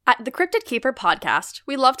At the Cryptid Keeper podcast,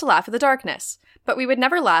 we love to laugh at the darkness, but we would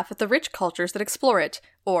never laugh at the rich cultures that explore it,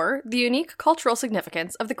 or the unique cultural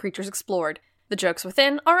significance of the creatures explored. The jokes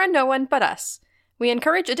within are on no one but us. We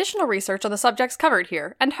encourage additional research on the subjects covered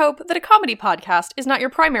here, and hope that a comedy podcast is not your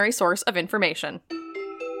primary source of information.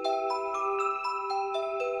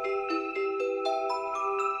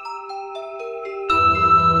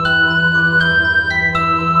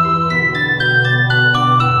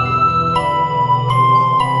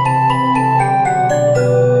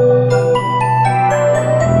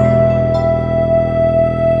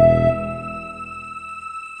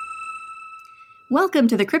 Welcome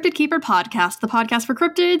to the Cryptid Keeper podcast, the podcast for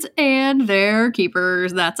cryptids and their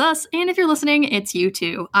keepers. That's us. And if you're listening, it's you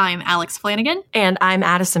too. I'm Alex Flanagan. And I'm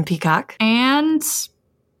Addison Peacock. And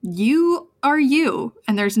you are you.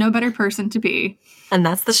 And there's no better person to be. And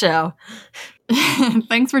that's the show.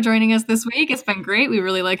 Thanks for joining us this week. It's been great. We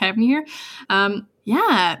really like having you here.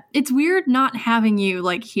 Yeah, it's weird not having you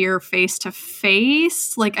here face to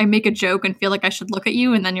face. I make a joke and feel like I should look at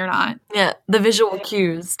you and then you're not. Yeah, the visual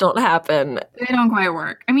cues don't happen. They don't quite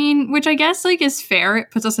work. I mean, which I guess is fair.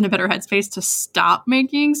 It puts us in a better headspace to stop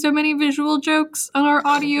making so many visual jokes on our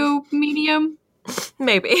audio medium.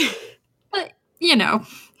 Maybe. But,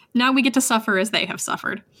 now we get to suffer as they have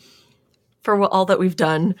suffered. For all that we've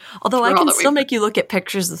done. Although I can still make you look at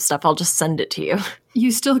pictures of stuff. I'll just send it to you. You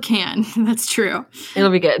still can. That's true. It'll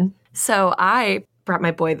be good. So I brought my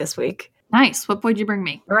boy this week. Nice. What boy did you bring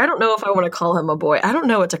me? Or I don't know if I want to call him a boy. I don't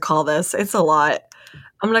know what to call this. It's a lot.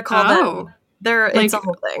 I'm going to call them. It's a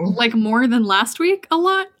whole thing. More than last week? A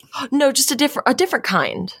lot? No, just a different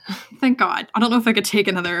kind. Thank God. I don't know if I could take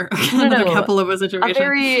another couple of a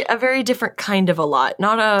situation. A very different kind of a lot.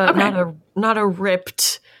 Not a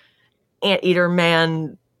ripped anteater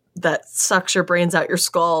man that sucks your brains out your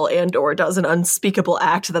skull and or does an unspeakable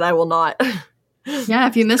act that I will not. Yeah,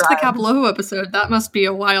 if you missed the Kapaloho episode, that must be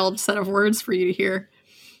a wild set of words for you to hear.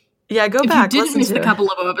 Yeah, go back. If you didn't miss the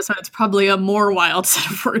Kapaloho episode, it's probably a more wild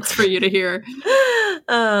set of words for you to hear.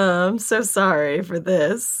 I'm so sorry for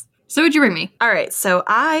this. So what'd you bring me? All right, so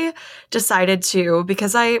I decided to,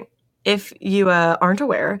 because if you aren't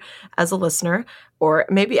aware, as a listener, or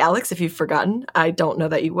maybe Alex, if you've forgotten, I don't know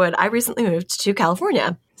that you would, I recently moved to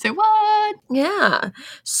California. Say what? Yeah.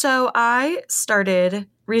 So I started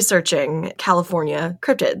researching California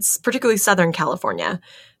cryptids, particularly Southern California,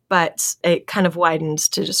 but it kind of widened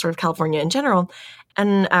to just sort of California in general.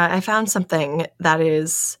 And I found something that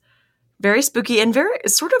is very spooky and very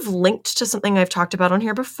sort of linked to something I've talked about on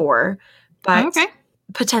here before, but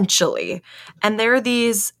potentially. And there are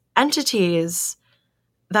these entities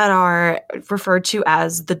that are referred to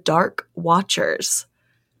as the Dark Watchers.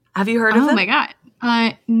 Have you heard of them? Oh my God.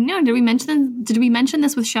 No, did we mention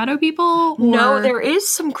this with shadow people? Or? No, there is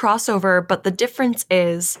some crossover, but the difference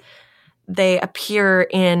is they appear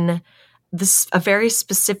in a very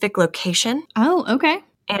specific location. Oh, okay.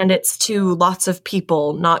 And it's to lots of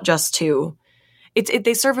people, not just to...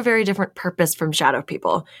 They serve a very different purpose from shadow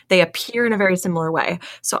people. They appear in a very similar way.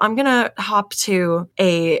 So I'm going to hop to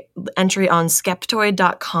a entry on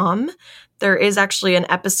skeptoid.com. There is actually an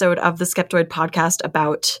episode of the Skeptoid podcast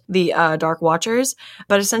about the Dark Watchers.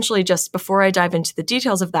 But essentially, just before I dive into the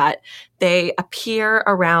details of that, they appear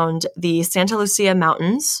around the Santa Lucia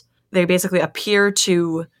Mountains. They basically appear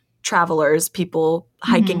to travelers, people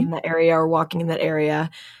hiking in that area or walking in that area.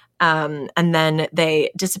 And then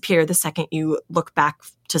they disappear the second you look back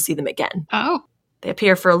to see them again. Oh. They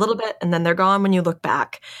appear for a little bit, and then they're gone when you look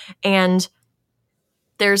back. And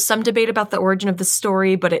there's some debate about the origin of the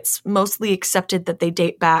story, but it's mostly accepted that they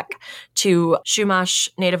date back to Chumash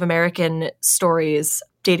Native American stories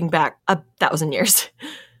dating back 1,000 years.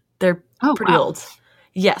 They're pretty old.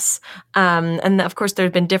 Yes. And of course, there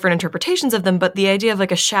have been different interpretations of them, but the idea of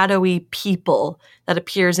a shadowy people that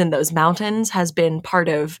appears in those mountains has been part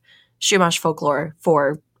of Chumash folklore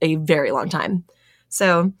for a very long time.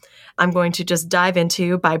 So I'm going to just dive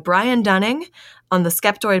into, by Brian Dunning on the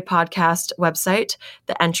Skeptoid podcast website,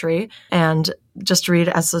 the entry, and just read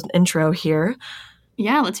as an intro here.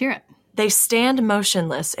 Yeah, let's hear it. They stand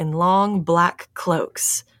motionless in long black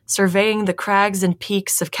cloaks. Surveying the crags and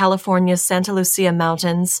peaks of California's Santa Lucia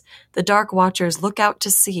Mountains, the Dark Watchers look out to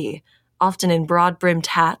sea, often in broad-brimmed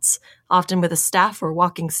hats, often with a staff or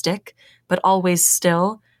walking stick, but always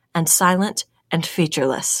still and silent and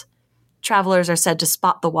featureless. Travelers are said to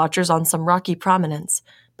spot the Watchers on some rocky prominence,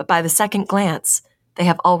 but by the second glance, they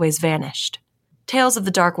have always vanished. Tales of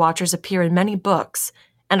the Dark Watchers appear in many books,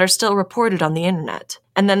 and are still reported on the internet.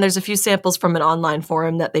 And then there's a few samples from an online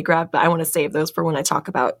forum that they grabbed, but I want to save those for when I talk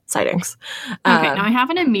about sightings. Okay, now I have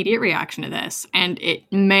an immediate reaction to this, and it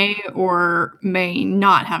may or may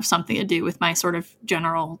not have something to do with my sort of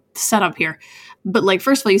general setup here. But, like,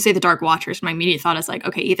 first of all, you say the Dark Watchers. My immediate thought is, like,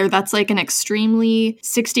 okay, either that's, like, an extremely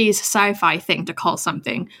 60s sci-fi thing to call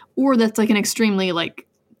something, or that's, like, an extremely, like,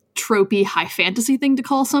 tropey high fantasy thing to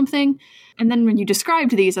call something. And then when you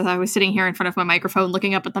described these, as I was sitting here in front of my microphone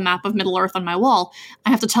looking up at the map of Middle-earth on my wall, I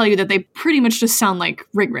have to tell you that they pretty much just sound like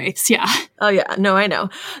ring wraiths, yeah. Oh, yeah. No, I know.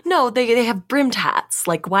 No, they have brimmed hats,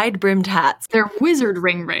 like wide-brimmed hats. They're wizard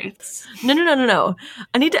ring wraiths. No.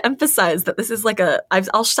 I need to emphasize that this is like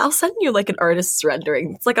I'll send you like an artist's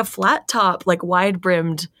rendering. It's like a flat top, like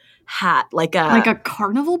wide-brimmed hat. Like a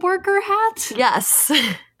carnival barker hat? Yes.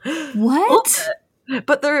 What?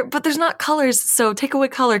 But there's not colors, so take away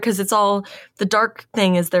color because it's all the dark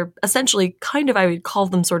thing is they're essentially kind of, I would call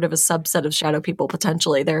them sort of a subset of shadow people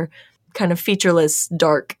potentially. They're kind of featureless,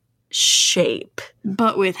 dark shape.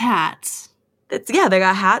 But with hats. They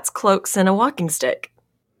got hats, cloaks, and a walking stick.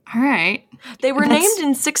 All right. They were named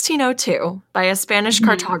in 1602 by a Spanish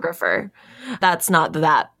cartographer. That's not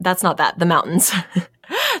that. The mountains.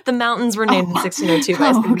 The mountains were named in 1602 by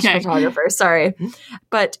a Spanish cartographer. Sorry.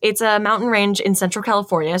 But it's a mountain range in central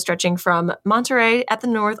California, stretching from Monterey at the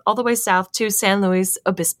north all the way south to San Luis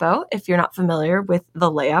Obispo, if you're not familiar with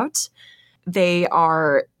the layout. They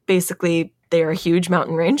are a huge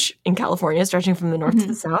mountain range in California, stretching from the north to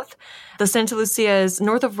the south. The Santa Lucia is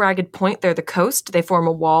north of Ragged Point. They're the coast. They form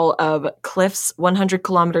a wall of cliffs 100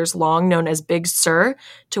 kilometers long, known as Big Sur,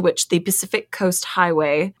 to which the Pacific Coast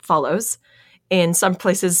Highway follows. In some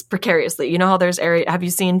places precariously. You know how there's have you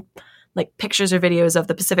seen like pictures or videos of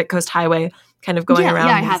the Pacific Coast Highway kind of going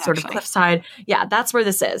around this sort of cliffside? Yeah, that's where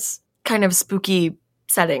this is. Kind of spooky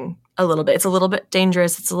setting a little bit. It's a little bit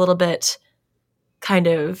dangerous. It's a little bit kind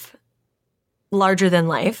of larger than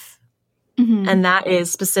life. Mm-hmm. And that is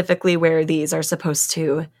specifically where these are supposed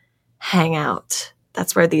to hang out.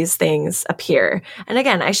 That's where these things appear. And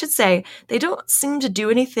again, I should say they don't seem to do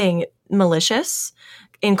anything malicious,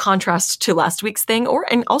 in contrast to last week's thing,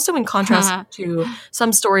 and also in contrast to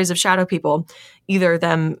some stories of shadow people, either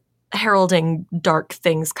them heralding dark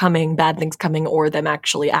things coming, bad things coming, or them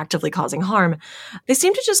actually actively causing harm. They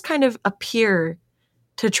seem to just kind of appear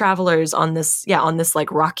to travelers on this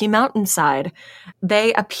like rocky mountainside.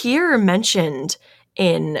 They appear mentioned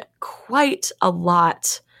in quite a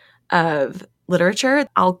lot of literature.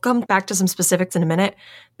 I'll come back to some specifics in a minute,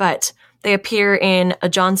 but they appear in a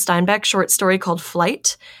John Steinbeck short story called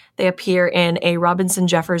Flight. They appear in a Robinson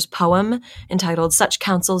Jeffers poem entitled Such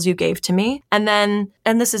Counsels You Gave to Me. And then,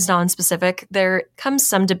 and this is non-specific, there comes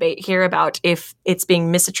some debate here about if it's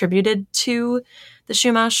being misattributed to the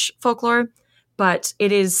Chumash folklore, but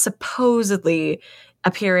it is supposedly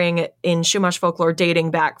appearing in Chumash folklore dating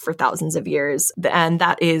back for thousands of years. And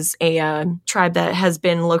that is a tribe that has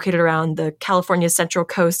been located around the California Central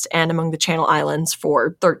Coast and among the Channel Islands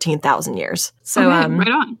for 13,000 years. So right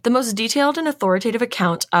on. The most detailed and authoritative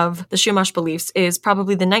account of the Chumash beliefs is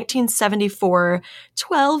probably the 1974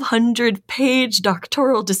 1,200-page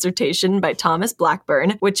doctoral dissertation by Thomas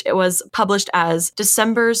Blackburn, which was published as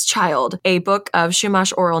December's Child, a book of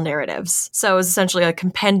Chumash oral narratives. So it was essentially a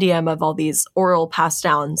compendium of all these oral passed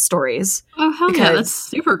down stories. Oh, hell yeah, that's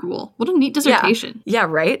super cool. What a neat dissertation. Yeah,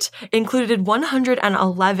 right? Included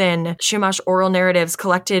 111 Chumash oral narratives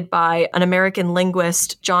collected by an American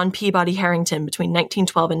linguist, John Peabody Harrington, between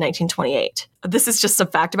 1912 and 1928. This is just a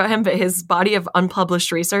fact about him, but his body of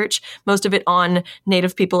unpublished research, most of it on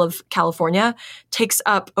Native people of California, takes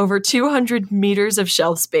up over 200 meters of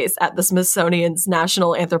shelf space at the Smithsonian's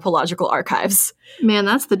National Anthropological Archives. Man,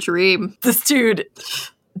 that's the dream. This dude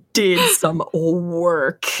did some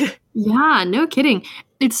work. Yeah, no kidding.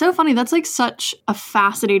 It's so funny. That's like such a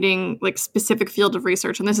fascinating, like specific field of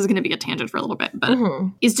research. And this is going to be a tangent for a little bit, but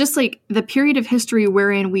it's just like the period of history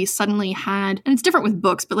wherein we suddenly had, and it's different with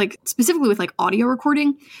books, but like specifically with like audio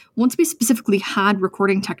recording, once we specifically had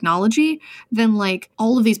recording technology, then like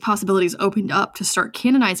all of these possibilities opened up to start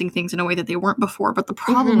canonizing things in a way that they weren't before. But the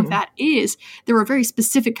problem with that is there were very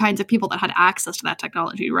specific kinds of people that had access to that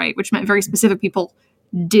technology, right? Which meant very specific people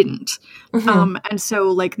didn't. And so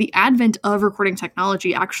like the advent of recording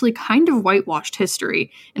technology actually kind of whitewashed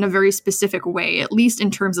history in a very specific way, at least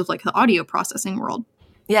in terms of like the audio processing world.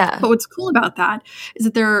 Yeah. But what's cool about that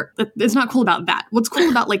is that it's not cool about that. What's cool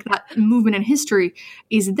about like that movement in history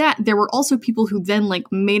is that there were also people who then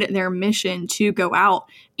like made it their mission to go out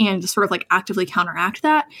and sort of like actively counteract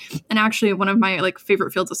that. And actually one of my like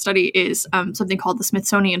favorite fields of study is something called the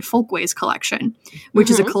Smithsonian Folkways Collection, which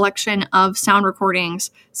is a collection of sound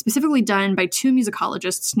recordings specifically done by two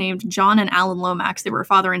musicologists named John and Alan Lomax. They were a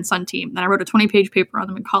father and son team. And I wrote a 20-page paper on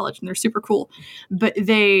them in college, and they're super cool. But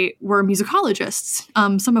they were musicologists,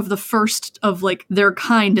 some of the first of like their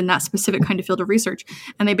kind in that specific kind of field of research.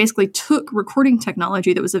 And they basically took recording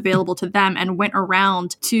technology that was available to them and went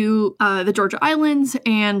around to the Georgia Islands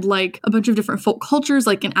and like a bunch of different folk cultures,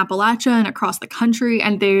 like in Appalachia and across the country.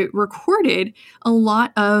 And they recorded a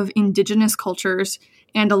lot of indigenous cultures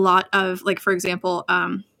and a lot of, like, for example,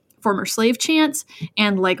 former slave chants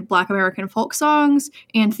and like Black American folk songs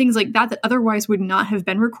and things like that otherwise would not have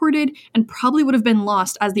been recorded and probably would have been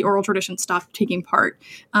lost as the oral tradition stopped taking part.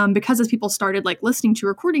 Because as people started like listening to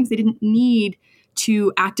recordings, they didn't need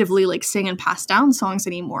to actively like sing and pass down songs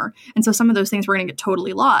anymore. And so some of those things were going to get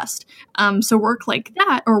totally lost. So work like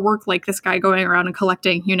that, or work like this guy going around and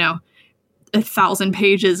collecting, 1,000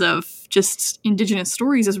 pages of just indigenous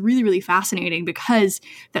stories is really, really fascinating, because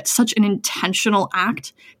that's such an intentional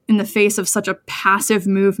act in the face of such a passive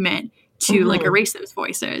movement to like erase those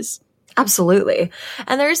voices. Absolutely.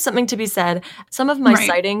 And there is something to be said. Some of my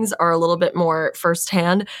sightings are a little bit more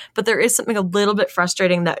firsthand, but there is something a little bit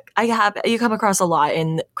frustrating that you come across a lot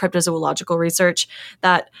in cryptozoological research,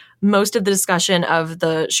 that most of the discussion of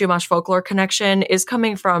the Chumash folklore connection is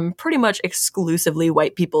coming from pretty much exclusively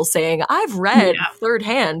white people saying, I've read third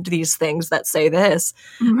hand these things that say this.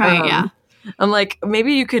 Right, I'm like,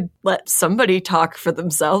 maybe you could let somebody talk for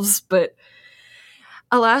themselves, but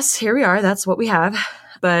alas, here we are. That's what we have.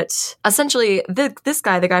 But essentially, this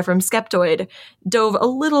guy, the guy from Skeptoid, dove a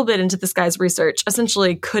little bit into this guy's research,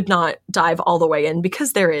 essentially could not dive all the way in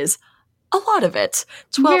because there is a lot of it.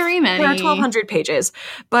 Very many. There are 1,200 pages.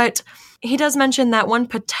 But he does mention that one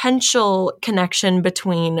potential connection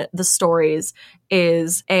between the stories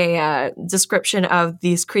is a description of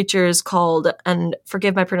these creatures called, and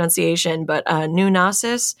forgive my pronunciation, but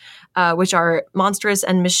Nunasis, which are monstrous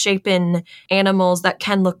and misshapen animals that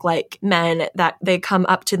can look like men, that they come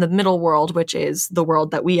up to the middle world, which is the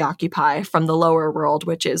world that we occupy, from the lower world,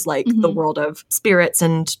 which is like the world of spirits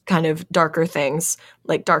and kind of darker things,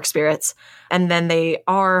 like dark spirits. And then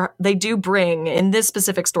they do bring, in this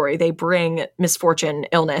specific story, they bring misfortune,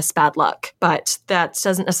 illness, bad luck. But that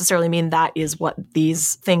doesn't necessarily mean that is what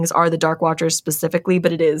these things are, the Dark Watchers specifically,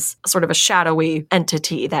 but it is sort of a shadowy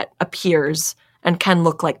entity that appears and can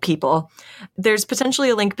look like people. There's potentially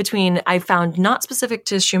a link between, I found not specific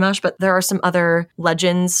to Chumash, but there are some other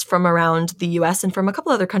legends from around the US and from a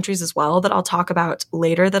couple other countries as well that I'll talk about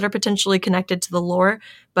later that are potentially connected to the lore.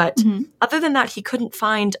 But other than that, he couldn't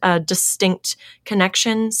find a distinct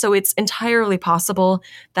connection. So it's entirely possible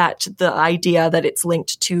that the idea that it's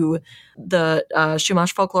linked to the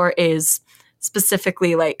Chumash folklore is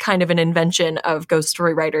specifically like kind of an invention of ghost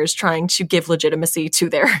story writers trying to give legitimacy to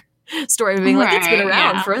their story of being like, it's been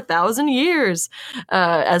around for 1,000 years,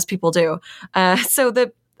 as people do. So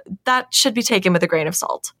that should be taken with a grain of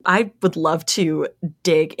salt. I would love to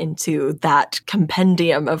dig into that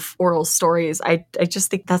compendium of oral stories. I just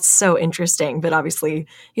think that's so interesting, but obviously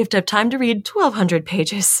you have to have time to read 1,200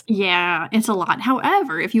 pages. Yeah, it's a lot.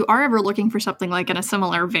 However, if you are ever looking for something like in a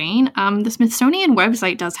similar vein, the Smithsonian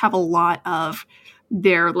website does have a lot of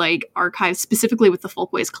their like archives, specifically with the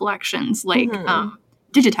Folkways collections, like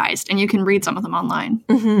digitized, and you can read some of them online.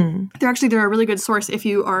 They're a really good source if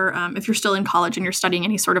you are if you're still in college and you're studying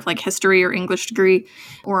any sort of like history or English degree,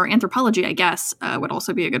 or anthropology, I guess would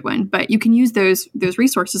also be a good one. But you can use those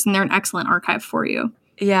resources, and they're an excellent archive for you.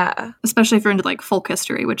 Yeah, especially if you're into like folk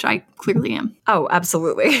history, which I clearly am. Oh,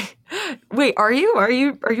 absolutely. Wait, are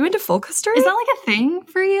you into folk history? Is that like a thing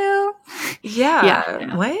for you?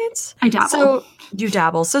 Yeah. What? I dabble. So you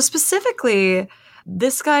dabble. So specifically,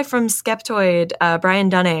 this guy from Skeptoid, Brian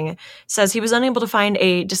Dunning, says he was unable to find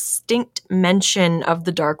a distinct mention of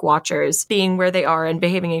the Dark Watchers being where they are and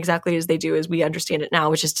behaving exactly as they do as we understand it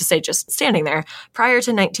now, which is to say just standing there, prior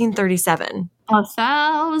to 1937.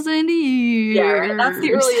 1,000 years. Yeah, that's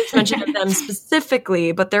the earliest mention of them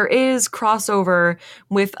specifically, but there is crossover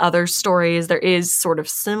with other stories. There is sort of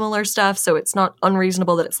similar stuff, so it's not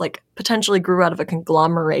unreasonable that it's like potentially grew out of a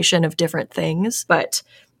conglomeration of different things, but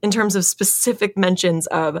in terms of specific mentions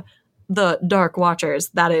of the Dark Watchers,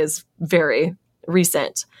 that is very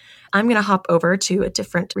recent. I'm going to hop over to a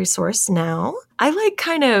different resource now. I like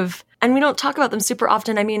kind of, and we don't talk about them super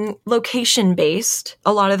often, I mean, location-based.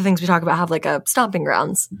 A lot of the things we talk about have like a stomping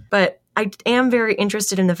grounds, but I am very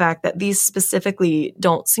interested in the fact that these specifically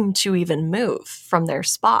don't seem to even move from their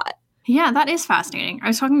spot. Yeah, that is fascinating. I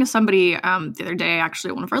was talking to somebody the other day,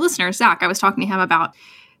 actually, one of our listeners, Zach. I was talking to him about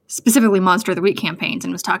specifically Monster of the Week campaigns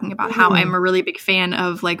and was talking about how I'm a really big fan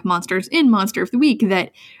of like monsters in Monster of the Week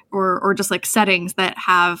that or just like settings that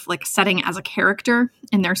have like setting as a character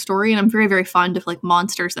in their story. And I'm very, very fond of like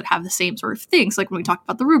monsters that have the same sort of things. Like when we talked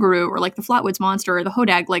about the Rougarou or like the Flatwoods monster or the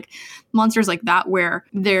Hodag, like monsters like that where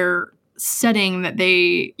their setting that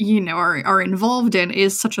they, you know, are involved in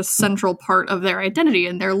is such a central part of their identity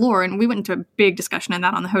and their lore. And we went into a big discussion on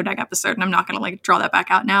that on the Hodag episode, and I'm not going to like draw that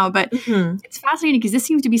back out now, but it's fascinating because this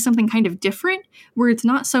seems to be something kind of different where it's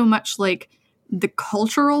not so much like the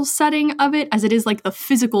cultural setting of it as it is like the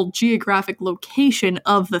physical geographic location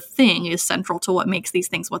of the thing is central to what makes these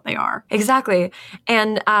things what they are. Exactly.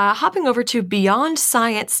 And hopping over to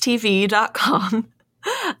BeyondScienceTV.com,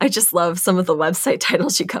 I just love some of the website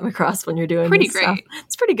titles you come across when you're doing this stuff.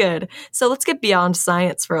 It's pretty good. So let's get beyond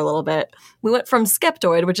science for a little bit. We went from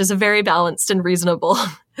Skeptoid, which is a very balanced and reasonable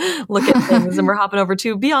look at things, and we're hopping over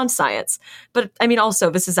to Beyond Science. But I mean, also,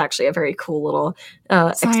 this is actually a very cool little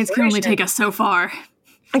science can only take us so far.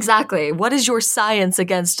 Exactly. What is your science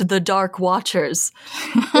against the Dark Watchers?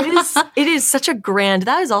 It is such a grand,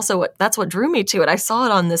 that's what drew me to it. I saw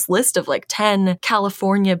it on this list of like 10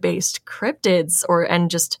 California-based cryptids and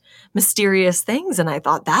just mysterious things. And I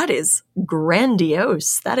thought, that is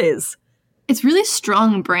grandiose. It's really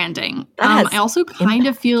strong branding. I also kind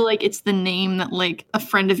of feel like it's the name that like a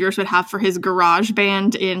friend of yours would have for his garage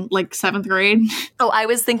band in like 7th grade. Oh, I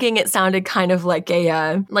was thinking it sounded kind of like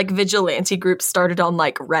a like vigilante group started on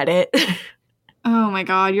like Reddit. Oh my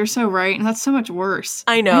God, you're so right. And that's so much worse.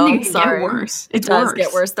 I know. I'm sorry. Get worse. It does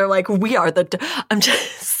get worse. They're like, we are I'm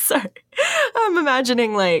just sorry. I'm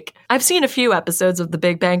imagining like, I've seen a few episodes of The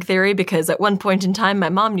Big Bang Theory because at one point in time, my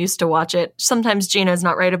mom used to watch it. Sometimes Gina's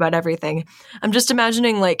not right about everything. I'm just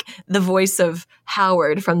imagining like the voice of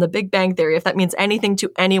Howard from The Big Bang Theory, if that means anything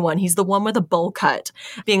to anyone. He's the one with a bowl cut,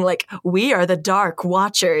 being like, we are the Dark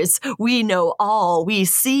Watchers. We know all, we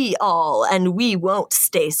see all, and we won't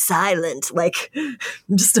stay silent. Like,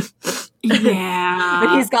 just yeah.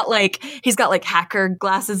 But he's got like hacker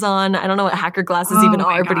glasses on. I don't know what hacker glasses even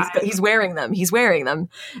are, but he's wearing them. And he's Big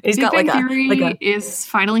got Bang like Theory is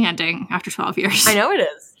finally ending after 12 years. I know it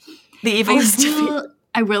is. The evil is defeated.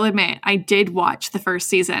 I will admit, I did watch the first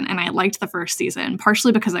season, and I liked the first season,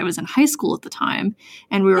 partially because I was in high school at the time,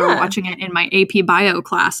 and we were watching it in my AP Bio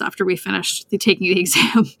class after we finished taking the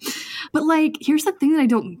exam. But, like, here's the thing that I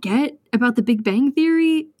don't get about The Big Bang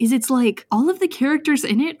Theory, is it's like, all of the characters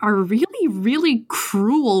in it are really, really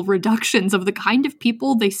cruel reductions of the kind of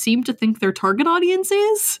people they seem to think their target audience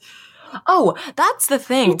is. Oh, that's the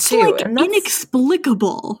thing, it's too. Like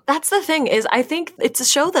inexplicable. That's the thing, is I think it's a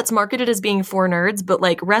show that's marketed as being for nerds, but,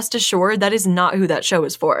 like, rest assured, that is not who that show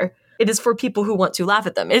is for. It is for people who want to laugh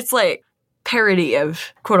at them. It's, like, parody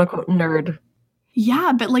of quote-unquote nerd.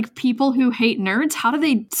 Yeah, but, like, people who hate nerds, how do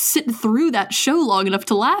they sit through that show long enough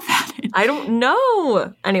to laugh at it? I don't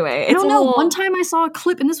know. Anyway, I don't know. One time I saw a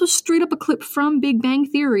clip, and this was straight up a clip from Big Bang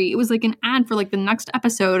Theory. It was, like, an ad for, like, the next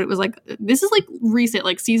episode. It was, like, this is, like, recent,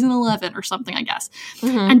 like, season 11 or something, I guess.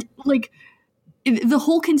 Mm-hmm. And, like, the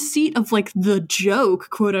whole conceit of, like, the joke,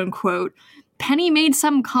 quote-unquote, Penny made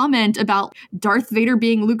some comment about Darth Vader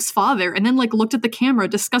being Luke's father and then, like, looked at the camera,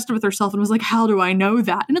 disgusted with herself, and was like, how do I know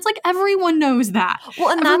that? And it's like, everyone knows that. Well,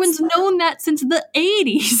 and everyone's known that since the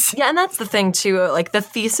 80s. Yeah, and that's the thing, too. Like, the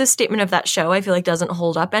thesis statement of that show, I feel like, doesn't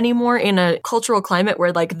hold up anymore in a cultural climate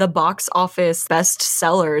where, like, the box office best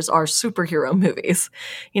sellers are superhero movies.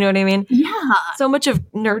 You know what I mean? Yeah. So much of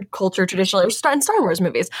nerd culture traditionally, or Star Wars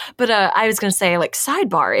movies. But I was going to say, like,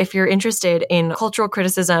 sidebar, if you're interested in cultural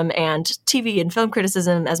criticism and TV and film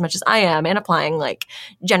criticism as much as I am, and applying like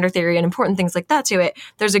gender theory and important things like that to it,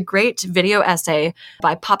 there's a great video essay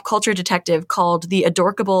by pop culture detective called The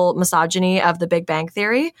Adorkable Misogyny of the Big Bang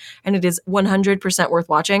Theory, and it is 100% worth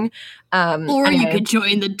watching. Or you could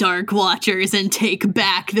join the Dark Watchers and take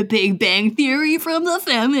back the Big Bang Theory from the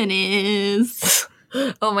feminists.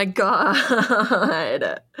 Oh my God.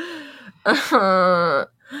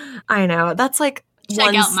 I know. That's like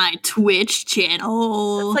check out my Twitch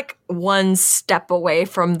channel. It's like one step away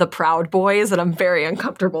from the Proud Boys, and I'm very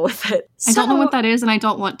uncomfortable with it. I don't know what that is, and I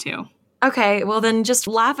don't want to. Okay, well then just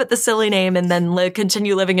laugh at the silly name and then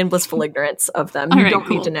continue living in blissful ignorance of them. You don't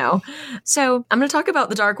need to know. So I'm going to talk about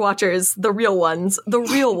the Dark Watchers, the real ones,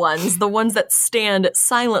 the ones that stand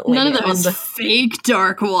silently. None of those fake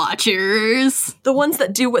Dark Watchers. The ones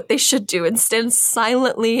that do what they should do and stand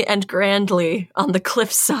silently and grandly on the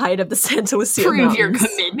cliffside of the Santa Lucia Mountains. Prove your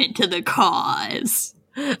commitment to the cause.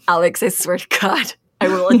 Alex, I swear to God. I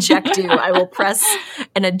will eject you. I will press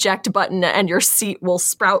an eject button and your seat will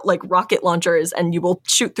sprout like rocket launchers and you will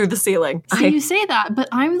shoot through the ceiling. So you say that, but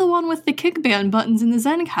I'm the one with the kickband buttons in the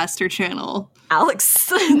Zencaster channel.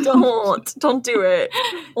 Alex, don't do it.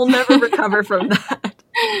 We'll never recover from that.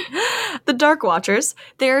 The Dark Watchers,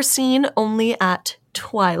 they are seen only at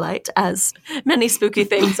twilight, as many spooky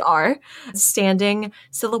things are, standing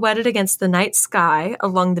silhouetted against the night sky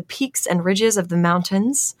along the peaks and ridges of the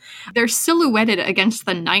mountains. They're silhouetted against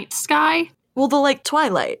the night sky? Well, the like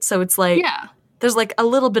twilight, so it's like there's like a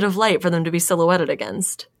little bit of light for them to be silhouetted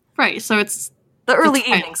against. Right, so it's the early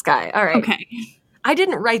evening sky. All right. Okay. I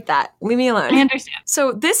didn't write that. Leave me alone. I understand.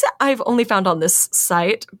 So this I've only found on this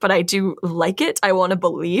site, but I do like it. I want to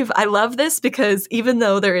believe. I love this because even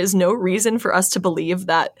though there is no reason for us to believe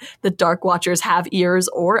that the Dark Watchers have ears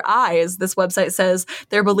or eyes, this website says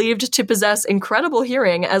they're believed to possess incredible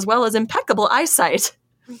hearing as well as impeccable eyesight.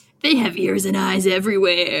 They have ears and eyes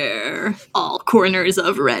everywhere. All corners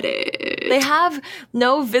of Reddit. They have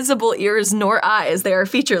no visible ears nor eyes. They are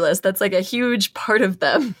featureless. That's like a huge part of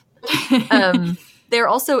them. They're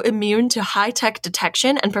also immune to high-tech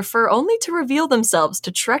detection and prefer only to reveal themselves to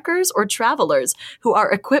trekkers or travelers who are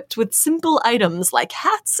equipped with simple items like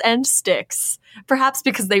hats and sticks. Perhaps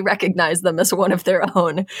because they recognize them as one of their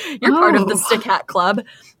own. You're part of the Stick Hat Club.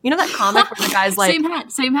 You know that comic where the guy's like...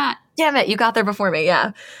 Same hat. Damn it, you got there before me,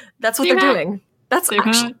 yeah. That's what they're doing. That's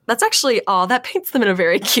actually, that paints them in a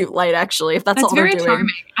very cute light, actually, if that's all they're doing. That's very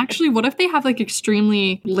charming. Actually, what if they have, like,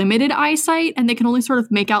 extremely limited eyesight and they can only sort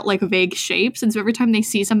of make out, like, vague shapes? And so every time they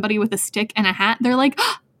see somebody with a stick and a hat, they're like,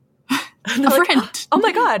 friend. Oh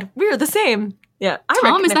my god, we're the same. Yeah.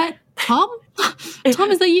 Tom, is that Tom?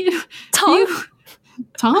 Tom, is that you? Tom?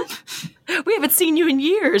 Tom? We haven't seen you in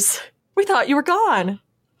years. We thought you were gone.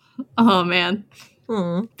 Oh, man.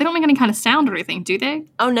 They don't make any kind of sound or anything, do they?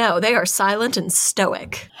 Oh no, they are silent and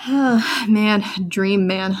stoic. Man, dream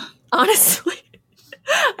man. Honestly,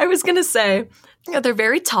 I was gonna say, they're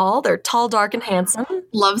very tall. They're tall, dark, and handsome.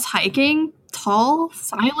 Loves hiking. Tall,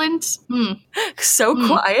 silent. So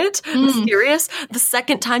quiet, mysterious. The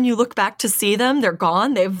second time you look back to see them, they're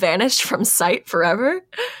gone. They've vanished from sight forever.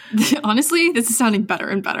 Honestly, this is sounding better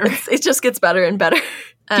and better. It just gets better and better.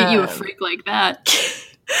 Get you a freak like that.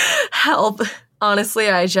 Help. Honestly,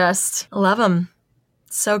 I just love them.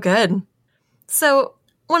 So good. So,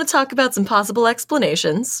 I want to talk about some possible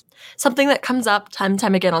explanations. Something that comes up time and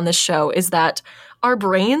time again on this show is that our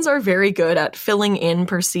brains are very good at filling in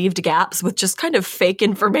perceived gaps with just kind of fake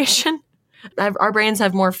information. Our brains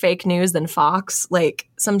have more fake news than Fox, like,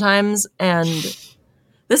 sometimes, and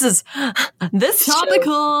this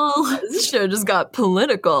topical. This show just got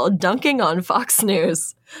political, dunking on Fox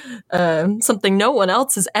News. Something no one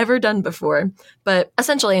else has ever done before. But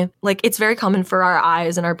essentially, like, it's very common for our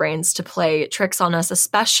eyes and our brains to play tricks on us,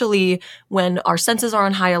 especially when our senses are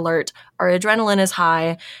on high alert, our adrenaline is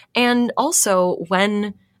high, and also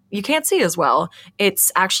when you can't see as well.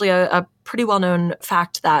 It's actually a pretty well-known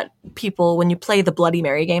fact that people, when you play the Bloody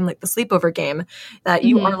Mary game, like the sleepover game, that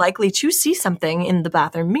you are likely to see something in the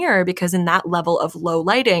bathroom mirror because in that level of low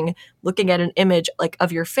lighting, looking at an image like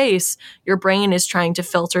of your face, your brain is trying to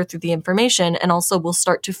filter through the information and also will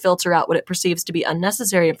start to filter out what it perceives to be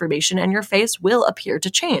unnecessary information, and your face will appear to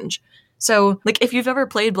change. So, like, if you've ever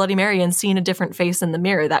played Bloody Mary and seen a different face in the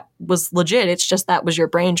mirror, that was legit. It's just that was your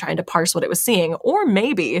brain trying to parse what it was seeing. Or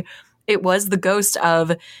maybe it was the ghost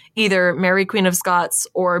of either Mary Queen of Scots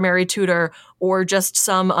or Mary Tudor or just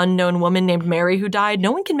some unknown woman named Mary who died.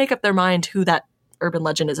 No one can make up their mind who that urban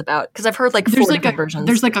legend is about. Because I've heard, like, four different versions.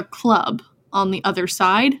 There's, like, a club on the other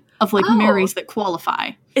side of, like, Marys that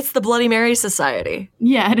qualify. It's the Bloody Mary Society.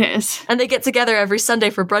 Yeah, it is. And they get together every Sunday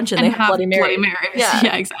for brunch and they have Bloody Mary.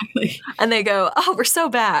 Yeah, exactly. And they go, oh, we're so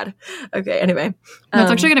bad. Okay, anyway.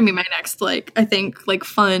 That's actually going to be my next, like, I think, like,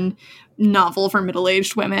 fun novel for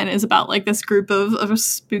middle-aged women is about, like, this group of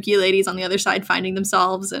spooky ladies on the other side finding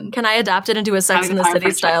themselves. And can I adapt it into a Sex and the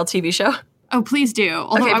City style TV show? Oh, please do.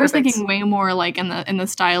 Although I was thinking way more like in the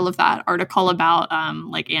style of that article about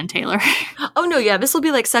like Ann Taylor. Oh no, yeah, this will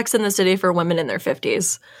be like Sex and the City for women in their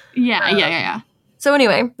 50s. Yeah. So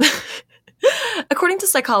anyway, according to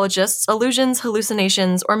psychologists, illusions,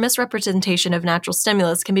 hallucinations, or misrepresentation of natural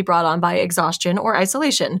stimulus can be brought on by exhaustion or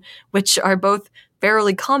isolation, which are both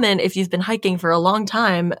fairly common if you've been hiking for a long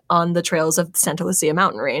time on the trails of the Santa Lucia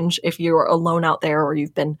mountain range, if you're alone out there or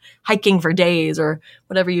you've been hiking for days or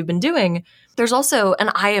whatever you've been doing. There's also,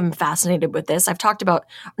 and I am fascinated with this, I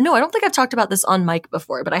don't think I've talked about this on mic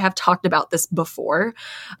before, but I have talked about this before.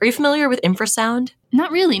 Are you familiar with infrasound?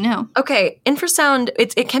 Not really, no. Okay, infrasound,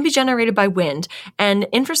 it can be generated by wind, and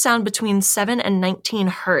infrasound between 7 and 19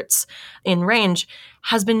 hertz in range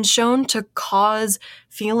has been shown to cause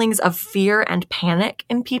feelings of fear and panic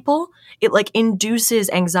in people. It like induces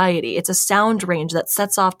anxiety. It's a sound range that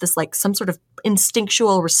sets off this like some sort of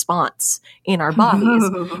instinctual response in our bodies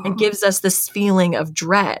and gives us this feeling of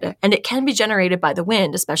dread. And it can be generated by the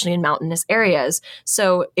wind, especially in mountainous areas.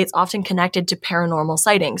 So it's often connected to paranormal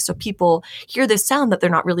sightings. So people hear this sound that they're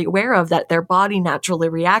not really aware of, that their body naturally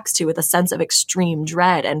reacts to with a sense of extreme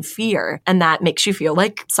dread and fear. And that makes you feel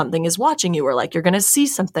like something is watching you, or like you're going to see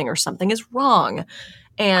something, or something is wrong.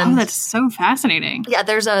 And that's so fascinating. Yeah,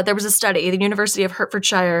 there was a study. The University of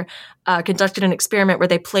Hertfordshire conducted an experiment where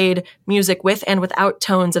they played music with and without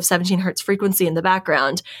tones of 17 hertz frequency in the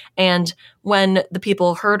background. And when the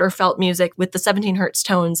people heard or felt music with the 17 hertz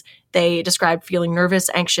tones, they described feeling nervous,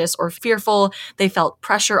 anxious, or fearful. They felt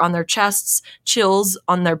pressure on their chests, chills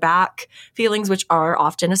on their back, feelings which are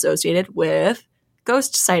often associated with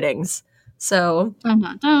ghost sightings. So,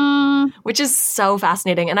 which is so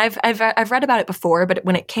fascinating. And I've read about it before, but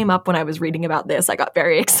when it came up when I was reading about this, I got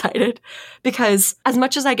very excited because as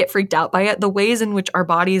much as I get freaked out by it, the ways in which our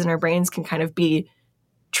bodies and our brains can kind of be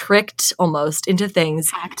tricked almost into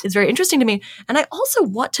things is very interesting to me. And I also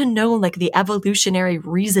want to know like the evolutionary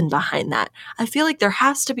reason behind that. I feel like there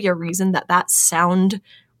has to be a reason that sound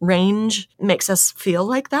range makes us feel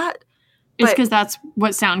like that. It's because that's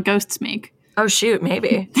what sound ghosts make. Oh, shoot,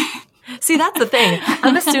 maybe. See, that's the thing.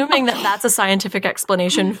 I'm assuming that that's a scientific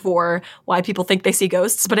explanation for why people think they see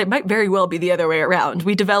ghosts, but it might very well be the other way around.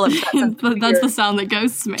 We developed that that's the sound that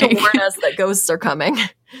ghosts make. To warn us that ghosts are coming.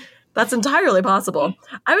 That's entirely possible.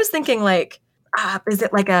 I was thinking like, is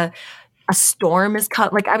it like a storm is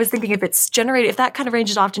cut? Like I was thinking if that kind of range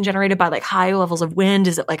is often generated by like high levels of wind,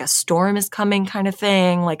 is it like a storm is coming kind of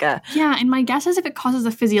thing? Yeah, and my guess is if it causes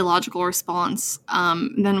a physiological response,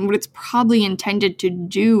 then what it's probably intended to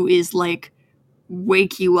do is like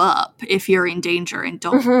wake you up if you're in danger and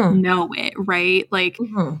don't know it, right? Like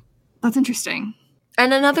that's interesting.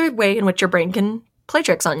 And another way in which your brain can play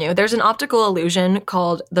tricks on you, there's an optical illusion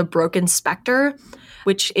called the broken specter,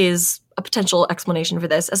 which is a potential explanation for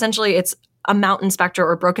this. Essentially, it's a mountain specter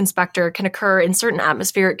or broken specter can occur in certain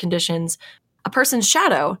atmospheric conditions. A person's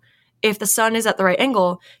shadow, if the sun is at the right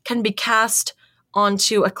angle, can be cast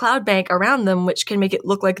onto a cloud bank around them, which can make it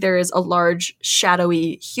look like there is a large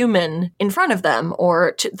shadowy human in front of them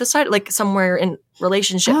or to the side, like somewhere in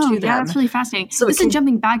relationship to them. Yeah, that's really fascinating. So this is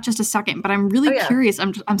jumping back just a second, but I'm really curious.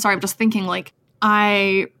 I'm sorry, I'm just thinking like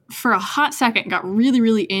I, for a hot second, got really,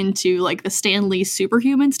 really into like the Stan Lee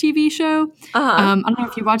Superhumans TV show. I don't know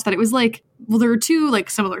if you watched that. It was like, well, there were two like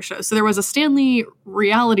similar shows. So there was a Stan Lee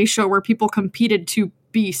reality show where people competed to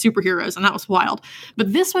be superheroes, and that was wild.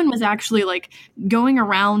 But this one was actually like going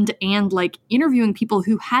around and like interviewing people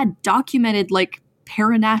who had documented like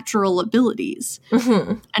paranatural abilities.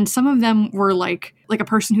 And some of them were like a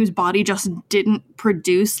person whose body just didn't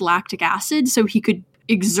produce lactic acid, so he could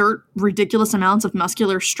exert ridiculous amounts of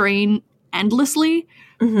muscular strain endlessly.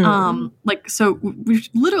 So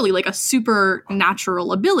literally like a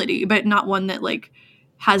supernatural ability, but not one that like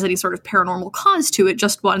has any sort of paranormal cause to it,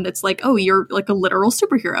 just one that's like, oh, you're like a literal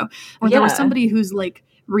superhero. Or there was somebody whose like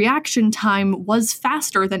reaction time was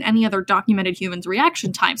faster than any other documented human's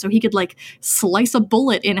reaction time. So he could like slice a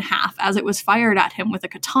bullet in half as it was fired at him with a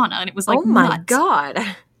katana. And it was like, oh my God.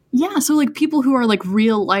 Yeah, so like people who are like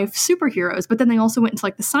real life superheroes, but then they also went into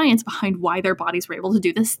like the science behind why their bodies were able to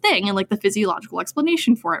do this thing and like the physiological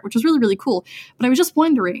explanation for it, which was really, really cool. But I was just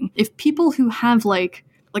wondering if people who have like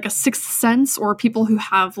a sixth sense, or people who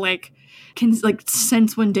have like can like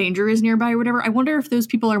sense when danger is nearby or whatever, I wonder if those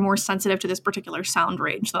people are more sensitive to this particular sound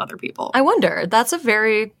range than other people. I wonder. That's a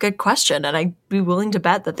very good question, and I'd be willing to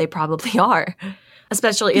bet that they probably are.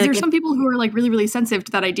 Especially like, there's some people who are like really, really sensitive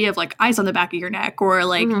to that idea of like eyes on the back of your neck, or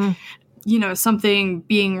like, you know, something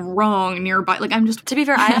being wrong nearby. Like I'm just, to be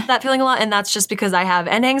fair, I have that feeling a lot, and that's just because I have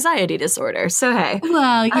an anxiety disorder. So hey,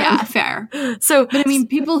 well, yeah, fair. So, but I mean,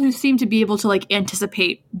 people who seem to be able to like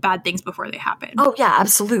anticipate bad things before they happen. Oh yeah,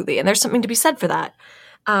 absolutely, and there's something to be said for that.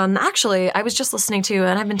 Actually, I was just listening to,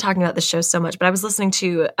 and I've been talking about this show so much, but I was listening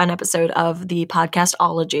to an episode of the podcast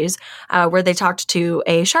Ologies, where they talked to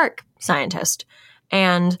a shark scientist.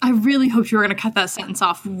 And I really hope you were going to cut that sentence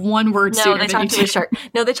off one word sooner. They talked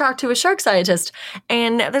to a shark scientist.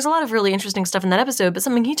 And there's a lot of really interesting stuff in that episode, but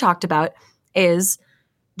something he talked about is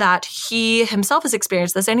that he himself has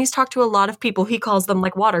experienced this, and he's talked to a lot of people. He calls them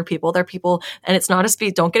like water people. They're people, and it's not a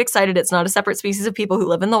species. Don't get excited. It's not a separate species of people who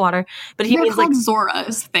live in the water. But he means like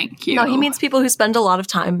Zoras. Thank you. No, he means people who spend a lot of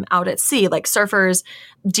time out at sea, like surfers,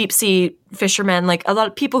 deep sea fishermen, like a lot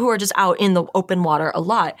of people who are just out in the open water a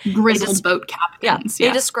lot. Grizzled boat captains. Yeah,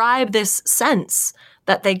 they describe this sense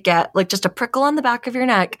that they get, like just a prickle on the back of your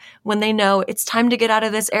neck when they know it's time to get out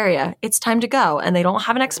of this area. It's time to go. And they don't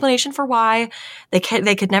have an explanation for why. They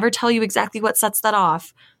could never tell you exactly what sets that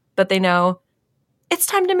off, but they know it's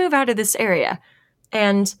time to move out of this area.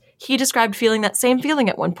 And he described feeling that same feeling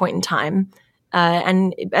at one point in time.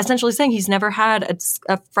 And essentially saying he's never had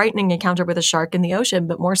a frightening encounter with a shark in the ocean,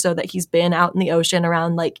 but more so that he's been out in the ocean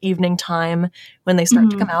around like evening time when they start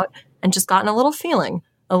to come out and just gotten a little feeling,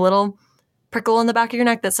 a little prickle on the back of your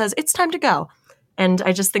neck that says it's time to go. And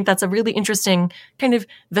I just think that's a really interesting kind of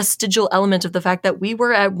vestigial element of the fact that we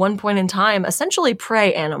were at one point in time essentially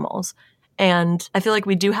prey animals. And I feel like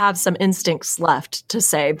we do have some instincts left to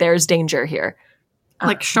say there's danger here.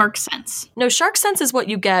 Like shark sense. No, shark sense is what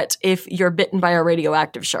you get if you're bitten by a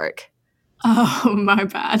radioactive shark. Oh, my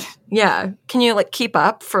bad. Yeah. Can you like keep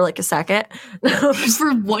up for like a second?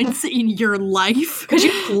 For once in your life? Could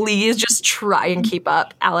you please just try and keep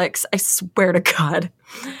up, Alex? I swear to God.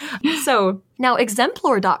 So now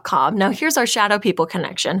exemplar.com. Now here's our shadow people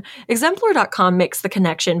connection. Exemplar.com makes the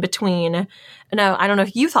connection between, now I don't know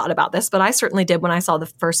if you thought about this, but I certainly did when I saw the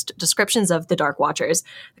first descriptions of the Dark Watchers.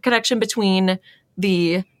 The connection between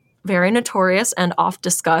the very notorious and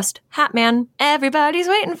oft-discussed Hat Man. Everybody's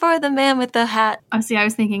waiting for the man with the hat. I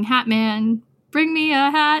was thinking, Hat Man, bring me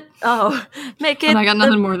a hat. Oh, make it and I got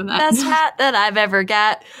nothing more than that. Best hat that I've ever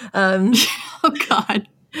got. Oh, God.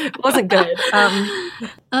 Wasn't good.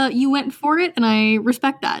 You went for it, and I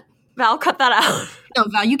respect that. Val, cut that out. No,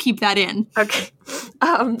 Val, you keep that in. Okay.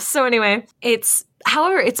 So anyway,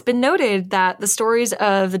 however, it's been noted that the stories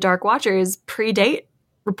of the Dark Watchers predate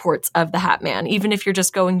reports of the Hat Man, even if you're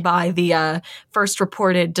just going by the first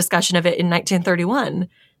reported discussion of it in 1931.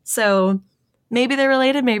 So maybe they're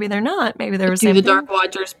related, maybe they're not. Maybe they're the same Do the thing. Dark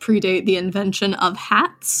Watchers predate the invention of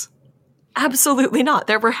hats? Absolutely not.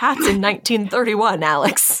 There were hats in 1931,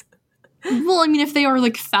 Alex. Well, I mean, if they are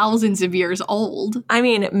like thousands of years old. I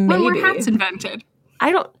mean, maybe. When were hats invented?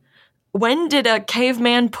 When did a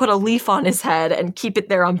caveman put a leaf on his head and keep it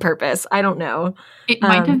there on purpose? I don't know. It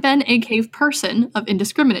might have been a cave person of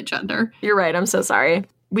indiscriminate gender. You're right. I'm so sorry.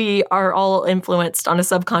 We are all influenced on a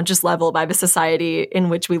subconscious level by the society in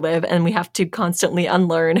which we live, and we have to constantly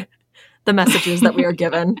unlearn the messages that we are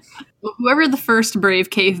given. Whoever the first brave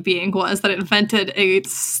cave being was that invented a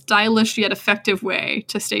stylish yet effective way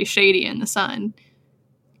to stay shady in the sun,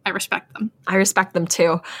 I respect them. I respect them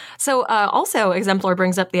too. So also, Exemplar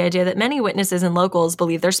brings up the idea that many witnesses and locals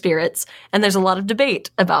believe they're spirits, and there's a lot of debate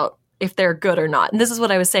about if they're good or not. And this is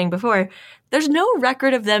what I was saying before. There's no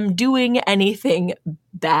record of them doing anything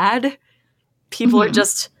bad. People are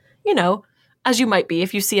just, as you might be,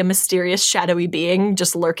 if you see a mysterious shadowy being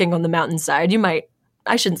just lurking on the mountainside, you might,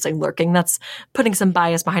 I shouldn't say lurking, that's putting some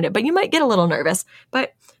bias behind it, but you might get a little nervous.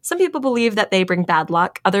 But some people believe that they bring bad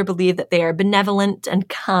luck. Others believe that they are benevolent and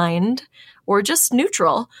kind, or just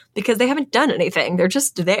neutral because they haven't done anything. They're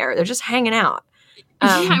just there. They're just hanging out.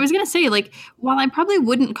 Yeah, I was going to say, while I probably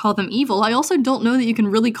wouldn't call them evil, I also don't know that you can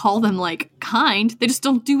really call them, kind. They just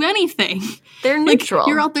don't do anything. They're neutral.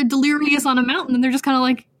 You're out there delirious on a mountain, and they're just kind of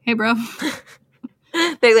like, hey, bro.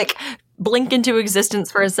 They, blink into existence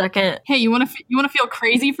for a second. Hey, you want to feel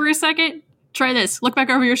crazy for a second? Try this. Look back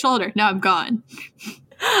over your shoulder. Now I'm gone.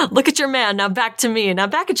 Look at your man. Now back to me. Now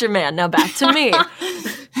back at your man. Now back to me.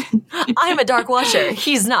 I'm a Dark Watcher.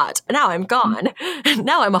 He's not. Now I'm gone.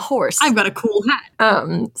 Now I'm a horse. I've got a cool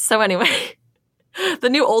hat. So anyway, the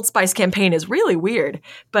new Old Spice campaign is really weird,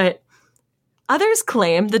 but others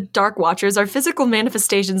claim the Dark Watchers are physical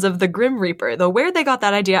manifestations of the Grim Reaper, though where they got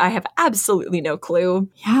that idea, I have absolutely no clue.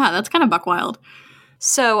 Yeah, that's kind of buck wild.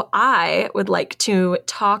 So I would like to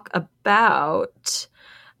talk about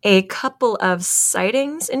a couple of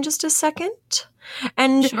sightings in just a second.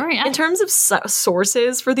 And sure, yeah. In terms of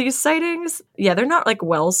sources for these sightings, they're not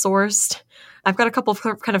well-sourced. I've got a couple of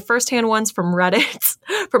kind of firsthand ones from Reddit,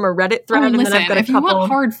 from a Reddit thread. Listen, and then I've got if you want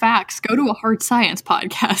hard facts, go to a hard science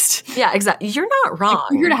podcast. Yeah, exactly. You're not wrong.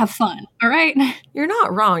 We're here to have fun, all right? You're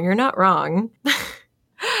not wrong. You're not wrong.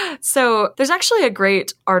 So there's actually a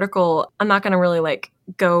great article I'm not going to really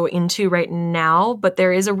go into right now, but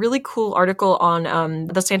there is a really cool article on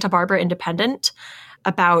the Santa Barbara Independent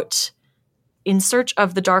about In Search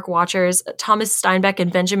of the Dark Watchers. Thomas Steinbeck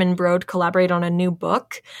and Benjamin Brode collaborate on a new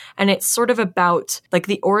book, and it's sort of about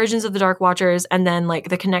the origins of the Dark Watchers and then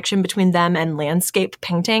the connection between them and landscape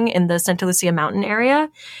painting in the Santa Lucia Mountain area.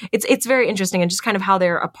 It's very interesting, and just kind of how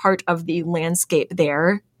they're a part of the landscape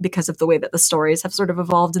there because of the way that the stories have sort of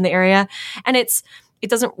evolved in the area. And it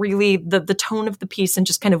doesn't really, the tone of the piece and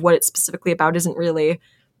just kind of what it's specifically about isn't really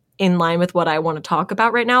in line with what I want to talk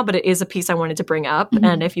about right now, but it is a piece I wanted to bring up. Mm-hmm.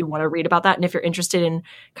 And if you want to read about that, and if you're interested in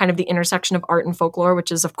kind of the intersection of art and folklore,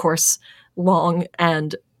 which is, of course, long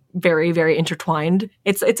and very, very intertwined,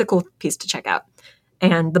 it's a cool piece to check out.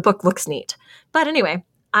 And the book looks neat. But anyway,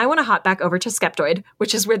 I want to hop back over to Skeptoid,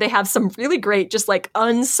 which is where they have some really great, just like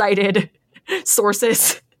uncited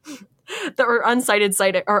sources that are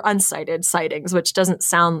uncited sightings, which doesn't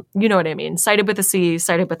sound, you know what I mean. Cited with a C,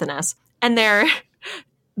 cited with an S. And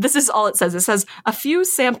this is all it says. It says, a few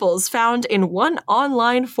samples found in one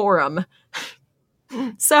online forum.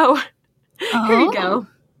 So here you go.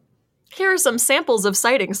 Here are some samples of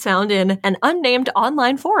sightings found in an unnamed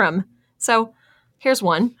online forum. So here's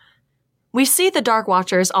one. We see the Dark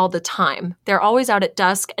Watchers all the time. They're always out at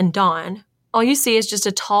dusk and dawn. All you see is just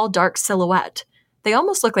a tall, dark silhouette. They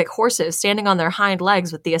almost look like horses standing on their hind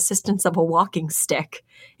legs with the assistance of a walking stick.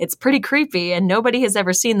 It's pretty creepy, and nobody has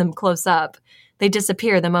ever seen them close up. They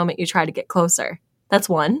disappear the moment you try to get closer. That's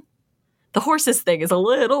one. The horses thing is a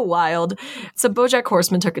little wild. So BoJack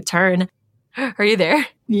Horseman took a turn. Are you there?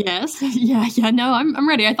 Yes. Yeah. No, I'm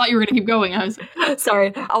ready. I thought you were going to keep going. I was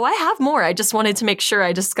sorry. Oh, I have more. I just wanted to make sure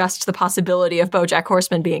I discussed the possibility of BoJack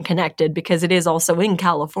Horseman being connected because it is also in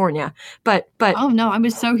California. But oh no, I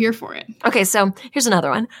was so here for it. Okay, so here's another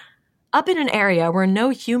one. Up in an area where no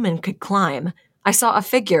human could climb, I saw a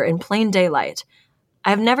figure in plain daylight. I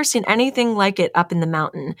have never seen anything like it up in the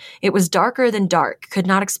mountain. It was darker than dark. Could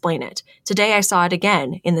not explain it. Today I saw it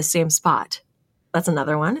again in the same spot. That's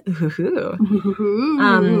another one.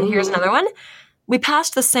 Ooh. Here's another one. We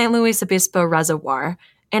passed the San Luis Obispo Reservoir,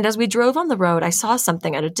 and as we drove on the road, I saw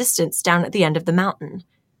something at a distance down at the end of the mountain.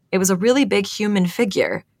 It was a really big human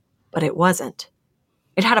figure, but it wasn't.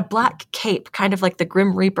 It had a black cape, kind of like the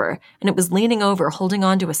Grim Reaper, and it was leaning over, holding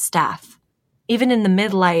onto a staff. Even in the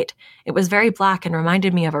mid-light, it was very black and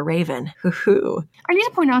reminded me of a raven. Hoo-hoo. I need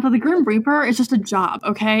to point out that the Grim Reaper is just a job,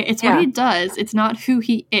 okay? It's what he does. It's not who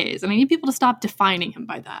he is. And I need people to stop defining him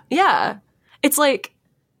by that. Yeah. It's like,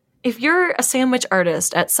 if you're a sandwich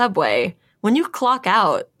artist at Subway, when you clock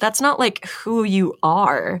out, that's not like who you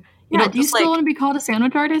are. Do you still want to be called a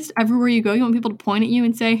sandwich artist? Everywhere you go, you want people to point at you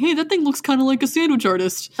and say, hey, that thing looks kind of like a sandwich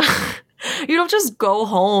artist. You don't just go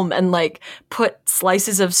home and like put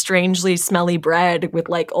slices of strangely smelly bread with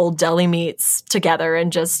like old deli meats together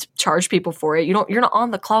and just charge people for it. You're not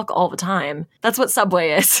on the clock all the time. That's what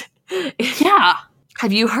Subway is. Yeah.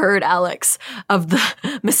 Have you heard, Alex, of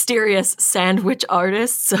the mysterious sandwich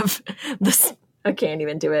artists of this? I can't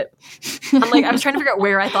even do it. I was trying to figure out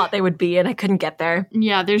where I thought they would be and I couldn't get there.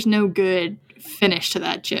 Yeah, there's no good finish to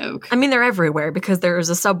that joke. I mean, they're everywhere because there's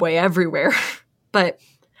a Subway everywhere. But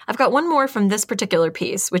I've got one more from this particular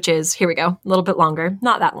piece, which is, here we go, a little bit longer.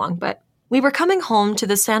 Not that long, but we were coming home to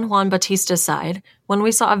the San Juan Bautista side when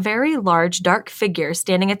we saw a very large, dark figure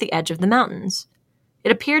standing at the edge of the mountains.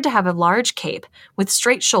 It appeared to have a large cape with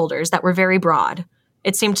straight shoulders that were very broad.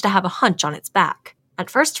 It seemed to have a hunch on its back. At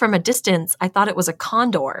first, from a distance, I thought it was a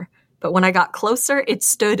condor, but when I got closer, it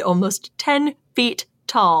stood almost 10 feet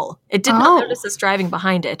tall. It did not notice us driving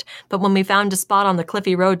behind it, but when we found a spot on the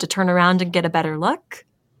cliffy road to turn around and get a better look,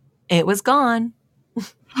 it was gone.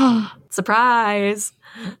 Surprise.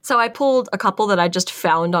 So I pulled a couple that I just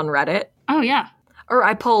found on Reddit. Oh, yeah. Or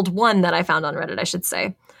I pulled one that I found on Reddit, I should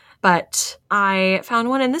say. But I found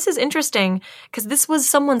one, and this is interesting because this was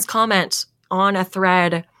someone's comment on a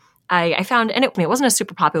thread I found, and it wasn't a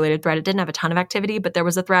super populated thread. It didn't have a ton of activity, but there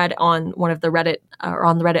was a thread on one of the Reddit, or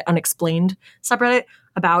on the Reddit Unexplained subreddit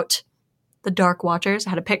about the Dark Watchers. It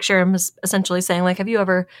had a picture and was essentially saying, like, have you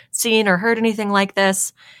ever seen or heard anything like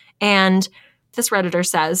this? And this Redditor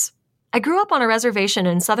says, I grew up on a reservation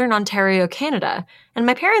in southern Ontario, Canada, and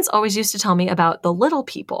my parents always used to tell me about the little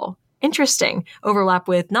people. Interesting. Overlap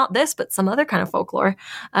with not this, but some other kind of folklore.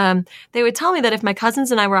 They would tell me that if my cousins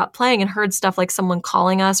and I were out playing and heard stuff like someone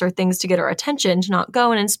calling us or things to get our attention, to not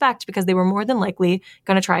go and inspect because they were more than likely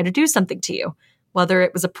going to try to do something to you, whether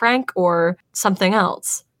it was a prank or something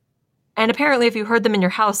else. And apparently if you heard them in your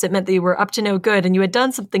house, it meant that you were up to no good and you had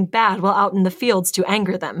done something bad while out in the fields to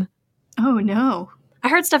anger them. Oh, no. I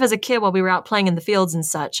heard stuff as a kid while we were out playing in the fields and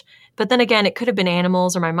such, but then again, it could have been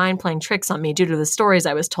animals or my mind playing tricks on me due to the stories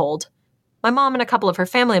I was told. My mom and a couple of her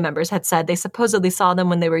family members had said they supposedly saw them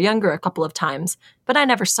when they were younger a couple of times, but I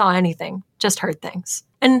never saw anything, just heard things.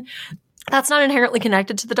 And that's not inherently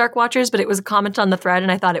connected to the Dark Watchers, but it was a comment on the thread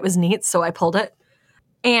and I thought it was neat, so I pulled it.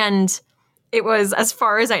 And it was, as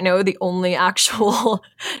far as I know, the only actual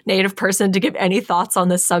Native person to give any thoughts on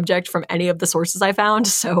this subject from any of the sources I found,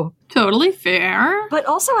 so... Totally fair. But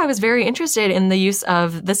also I was very interested in the use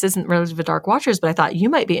of, this isn't related to the Dark Watchers, but I thought you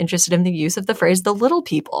might be interested in the use of the phrase, the little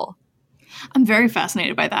people. I'm very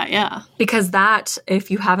fascinated by that, yeah. Because that,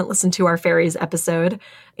 if you haven't listened to our fairies episode,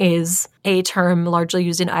 is a term largely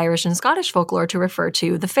used in Irish and Scottish folklore to refer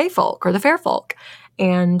to the fae folk or the fair folk.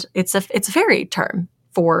 And it's a fairy term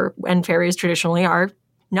for, and fairies traditionally are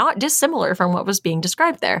not dissimilar from what was being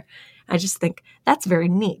described there. I just think that's very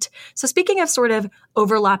neat. So speaking of sort of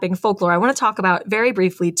overlapping folklore, I want to talk about very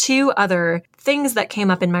briefly 2 other things that came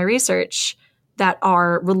up in my research that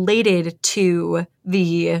are related to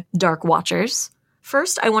the Dark Watchers.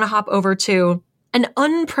 First, I want to hop over to an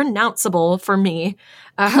unpronounceable for me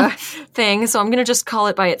thing. So I'm going to just call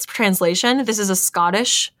it by its translation. This is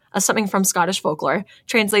something from Scottish folklore.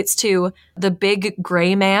 Translates to the Big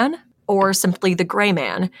Grey Man, or simply the Grey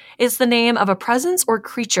Man, is the name of a presence or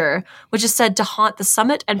creature which is said to haunt the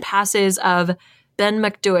summit and passes of Ben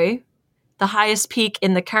Macdui, the highest peak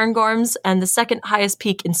in the Cairngorms and the second highest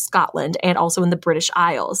peak in Scotland and also in the British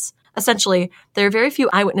Isles. Essentially, there are very few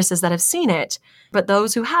eyewitnesses that have seen it, but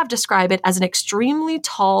those who have describe it as an extremely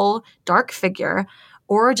tall, dark figure,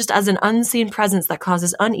 or just as an unseen presence that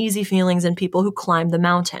causes uneasy feelings in people who climb the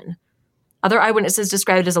mountain. Other eyewitnesses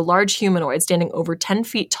described it as a large humanoid standing over 10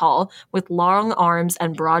 feet tall with long arms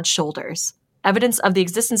and broad shoulders. Evidence of the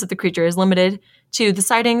existence of the creature is limited to the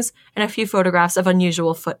sightings and a few photographs of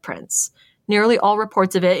unusual footprints. Nearly all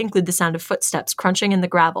reports of it include the sound of footsteps crunching in the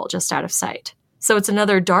gravel just out of sight. So it's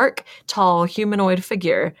another dark, tall, humanoid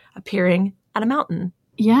figure appearing at a mountain.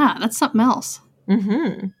 Yeah, that's something else.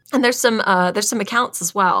 Mm-hmm. And there's some accounts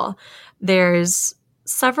as well. There's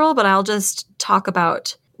several, but I'll just talk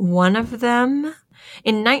about one of them.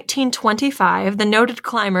 In 1925, the noted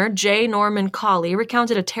climber J. Norman Colley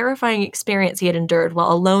recounted a terrifying experience he had endured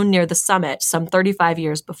while alone near the summit some 35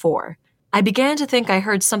 years before. I began to think I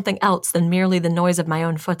heard something else than merely the noise of my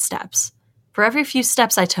own footsteps. For every few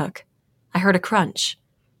steps I took, I heard a crunch,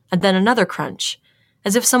 and then another crunch,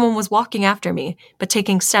 as if someone was walking after me, but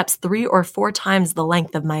taking steps 3 or 4 times the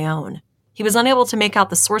length of my own. He was unable to make out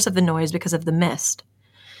the source of the noise because of the mist,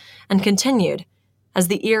 and continued, as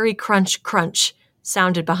the eerie crunch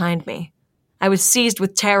sounded behind me. I was seized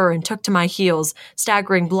with terror and took to my heels,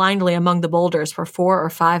 staggering blindly among the boulders for 4 or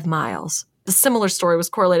 5 miles. The similar story was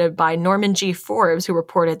correlated by Norman G. Forbes, who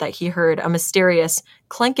reported that he heard a mysterious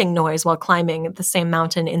clanking noise while climbing the same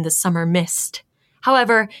mountain in the summer mist.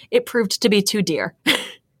 However, it proved to be too dear.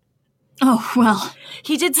 Oh, well.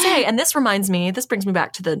 He did say, and this brings me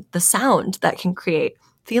back to the sound that can create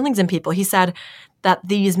feelings in people. He said that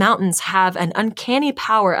these mountains have an uncanny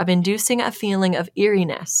power of inducing a feeling of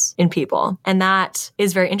eeriness in people. And that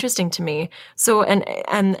is very interesting to me. So, and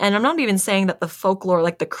I'm not even saying that the folklore,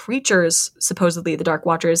 like the creatures, supposedly the Dark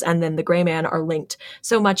Watchers and then the Grey Man are linked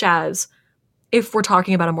so much as if we're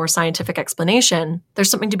talking about a more scientific explanation,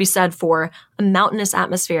 there's something to be said for a mountainous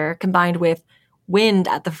atmosphere combined with wind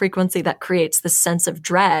at the frequency that creates this sense of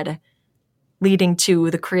dread, leading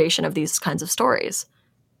to the creation of these kinds of stories.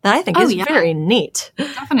 That I think is very neat.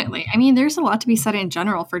 Definitely. I mean, there's a lot to be said in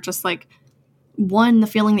general for just like, one, the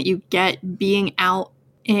feeling that you get being out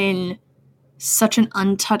in such an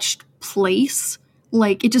untouched place.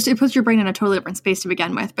 Like, it puts your brain in a totally different space to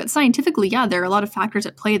begin with. But scientifically, yeah, there are a lot of factors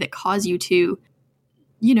at play that cause you to,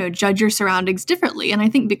 judge your surroundings differently. And I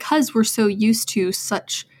think because we're so used to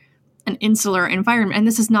such an insular environment, and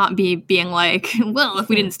this is not being like, well, if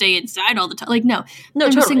we didn't stay inside all the time, like, no, I'm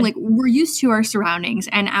totally. just saying, like, we're used to our surroundings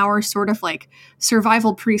and our sort of like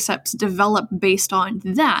survival precepts develop based on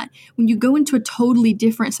that. When you go into a totally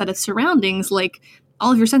different set of surroundings, like,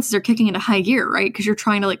 all of your senses are kicking into high gear, right? Because you're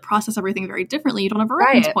trying to like process everything very differently. You don't have a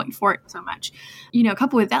reference point for it so much.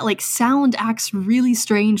 Coupled with that, like, sound acts really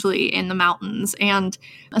strangely in the mountains. And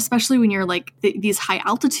especially when you're like these high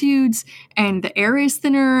altitudes and the air is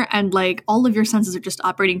thinner and like all of your senses are just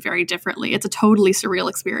operating very differently. It's a totally surreal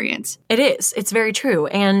experience. It is. It's very true.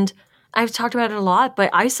 And I've talked about it a lot,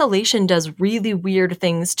 but isolation does really weird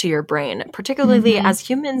things to your brain, particularly as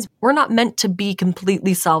humans. We're not meant to be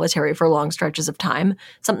completely solitary for long stretches of time,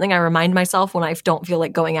 something I remind myself when I don't feel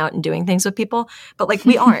like going out and doing things with people. But like,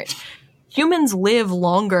 we aren't. Humans live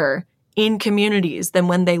longer in communities than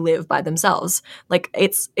when they live by themselves. Like,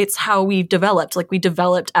 it's how we've developed. Like, we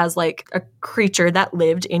developed as like a creature that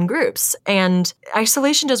lived in groups. And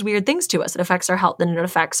isolation does weird things to us. It affects our health and it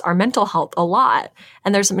affects our mental health a lot.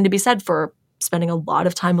 And there's something to be said for spending a lot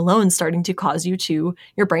of time alone starting to cause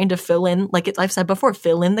your brain to fill in, like I've said before,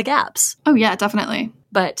 fill in the gaps. Oh yeah, definitely.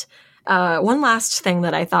 But one last thing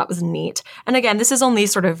that I thought was neat, and again, this is only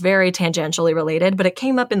sort of very tangentially related, but it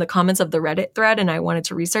came up in the comments of the Reddit thread, and I wanted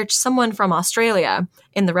to research. Someone from Australia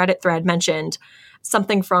in the Reddit thread mentioned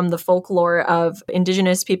something from the folklore of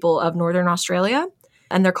Indigenous people of Northern Australia,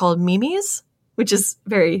 and they're called mimis. which is a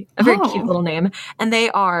very cute little name. And they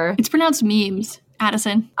are... It's pronounced memes,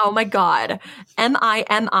 Addison. Oh my God.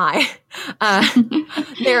 M-I-M-I.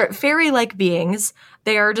 They're fairy-like beings.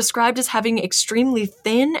 They are described as having extremely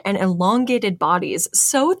thin and elongated bodies,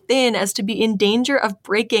 so thin as to be in danger of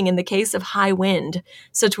breaking in the case of high wind.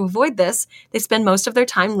 So to avoid this, they spend most of their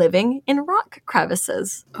time living in rock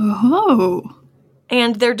crevices. Oh.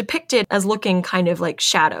 And they're depicted as looking kind of like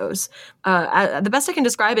shadows. The best I can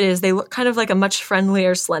describe it is they look kind of like a much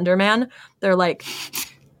friendlier Slender Man. They're like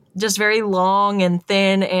just very long and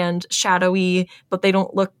thin and shadowy, but they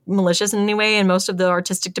don't look malicious in any way. In most of the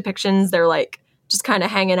artistic depictions, they're like just kind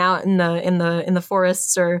of hanging out in the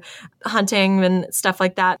forests or hunting and stuff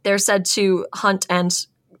like that. They're said to hunt, and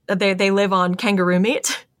they live on kangaroo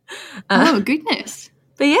meat. Oh goodness!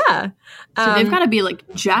 But yeah, so they've got to be like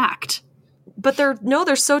jacked. But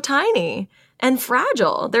they're so tiny and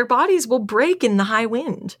fragile. Their bodies will break in the high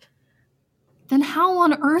wind. Then how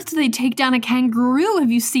on earth do they take down a kangaroo?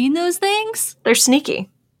 Have you seen those things? They're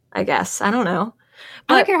sneaky, I guess. I don't know.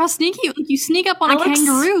 I don't care how sneaky. Like, you sneak up on a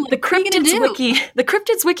kangaroo. The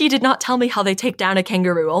Cryptids Wiki did not tell me how they take down a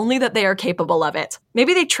kangaroo, only that they are capable of it.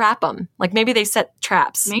 Maybe they trap them. Like, maybe they set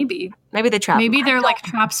traps. Maybe they trap them. Maybe they're like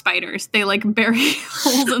trap spiders. They like bury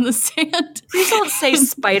holes in the sand. Please don't say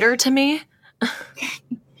spider to me.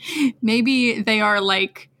 Maybe they are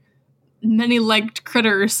like many-legged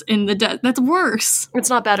critters in the desert. That's worse. It's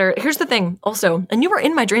not better. Here's the thing also, and you were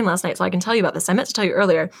in my dream last night, so I can tell you about this. I meant to tell you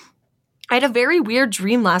earlier. I had a very weird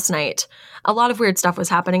dream last night. A lot of weird stuff was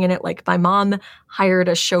happening in it. Like, my mom hired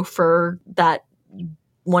a chauffeur that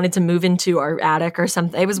wanted to move into our attic or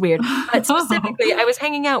something. It was weird. But specifically, I was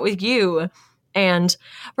hanging out with you, and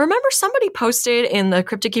remember somebody posted in the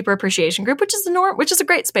Cryptid Keeper Appreciation Group, which is a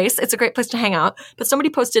great space. It's a great place to hang out. But somebody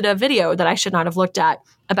posted a video that I should not have looked at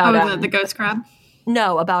about the ghost crab.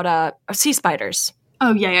 No, about sea spiders.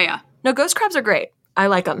 Oh yeah. No, ghost crabs are great. I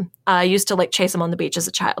like them. I used to like chase them on the beach as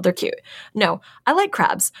a child. They're cute. No, I like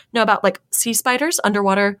crabs. No, about like sea spiders,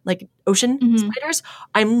 underwater, like ocean spiders.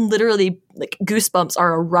 I'm literally like goosebumps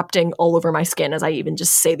are erupting all over my skin as I even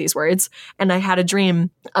just say these words. And I had a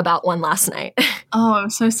dream about one last night. Oh, I'm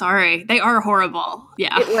so sorry. They are horrible.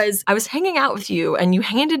 Yeah. I was hanging out with you and you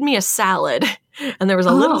handed me a salad. And there was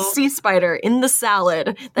a little sea spider in the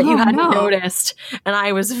salad that you hadn't noticed. And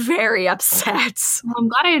I was very upset. Well, I'm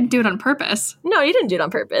glad I didn't do it on purpose. No, you didn't do it on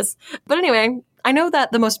purpose. But anyway, I know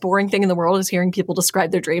that the most boring thing in the world is hearing people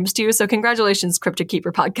describe their dreams to you. So congratulations, Cryptid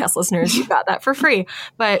Keeper podcast listeners. You got that for free.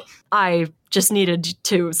 But I just needed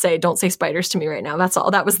to say, don't say spiders to me right now. That's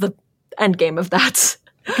all. That was the end game of that.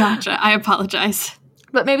 Gotcha. I apologize.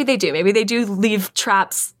 But maybe they do. Maybe they do leave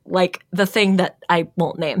traps like the thing that I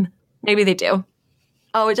won't name. Maybe they do.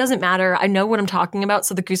 Oh, it doesn't matter. I know what I'm talking about,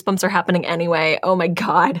 so the goosebumps are happening anyway. Oh my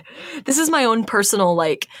God. This is my own personal,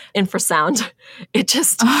 like, infrasound. It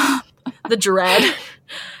just, the dread.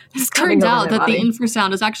 It turns out that the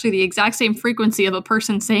infrasound is actually the exact same frequency of a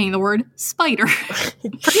person saying the word spider.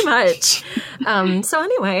 Pretty much. So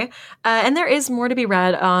anyway, and there is more to be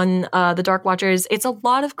read on the Dark Watchers. It's a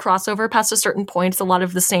lot of crossover past a certain point. It's a lot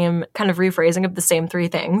of the same kind of rephrasing of the same three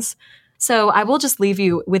things. So I will just leave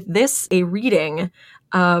you with this, a reading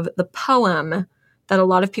of the poem that a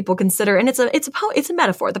lot of people consider, and it's a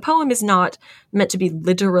metaphor. The poem is not meant to be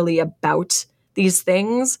literally about these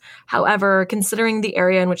things. However, considering the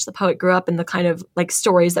area in which the poet grew up and the kind of like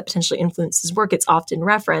stories that potentially influence his work, it's often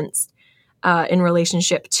referenced in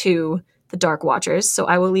relationship to the Dark Watchers. So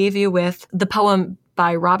I will leave you with the poem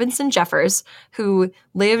by Robinson Jeffers, who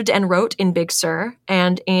lived and wrote in Big Sur,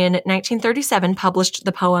 and in 1937 published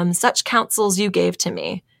the poem Such Counsels You Gave to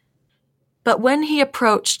Me. But when he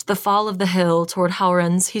approached the fall of the hill toward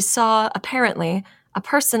Howrans, he saw, apparently, a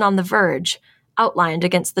person on the verge, outlined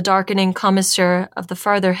against the darkening commissure of the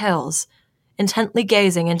farther hills, intently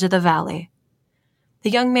gazing into the valley. The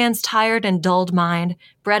young man's tired and dulled mind,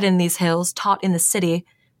 bred in these hills, taught in the city,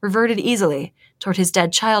 reverted easily toward his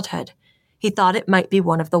dead childhood. He thought it might be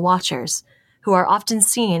one of the Watchers, who are often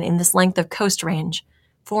seen in this length of coast range,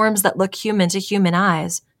 forms that look human to human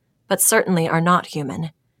eyes, but certainly are not human.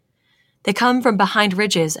 They come from behind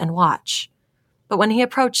ridges and watch. But when he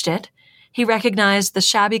approached it, he recognized the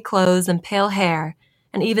shabby clothes and pale hair,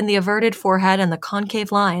 and even the averted forehead and the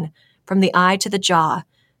concave line, from the eye to the jaw,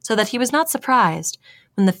 so that he was not surprised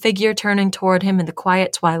when the figure turning toward him in the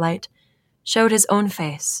quiet twilight showed his own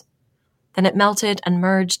face. Then it melted and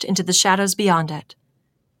merged into the shadows beyond it.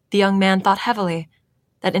 The young man thought heavily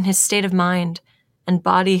that in his state of mind and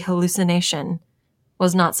body hallucination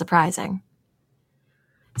was not surprising.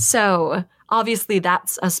 So, obviously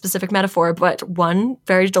that's a specific metaphor, but one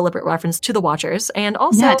very deliberate reference to the Watchers, and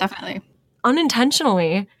also yeah, definitely.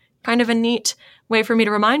 unintentionally kind of a neat way for me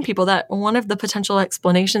to remind people that one of the potential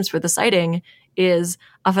explanations for the sighting is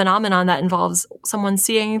a phenomenon that involves someone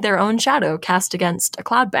seeing their own shadow cast against a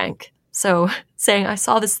cloud bank. So saying, I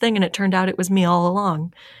saw this thing and it turned out it was me all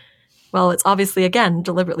along. Well, it's obviously, again,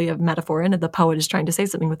 deliberately a metaphor and the poet is trying to say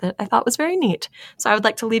something with it. I thought was very neat. So I would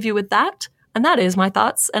like to leave you with that. And that is my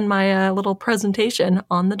thoughts and my little presentation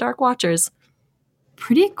on the Dark Watchers.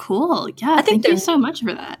 Pretty cool. Yeah, thank you so much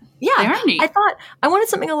for that. Yeah, they are neat. I thought I wanted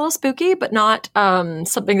something a little spooky, but not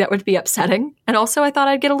something that would be upsetting. And also I thought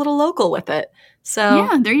I'd get a little local with it. So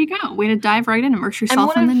yeah, there you go. Way to dive right in and immerse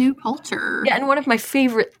yourself in the new culture. Yeah, and one of my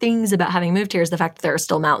favorite things about having moved here is the fact that there are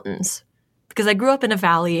still mountains. Because I grew up in a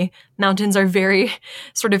valley, mountains are very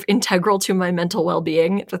sort of integral to my mental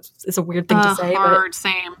well-being. It's a weird thing to say. Hard, but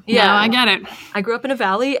same. Yeah, no, I get it. I grew up in a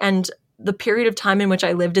valley, and the period of time in which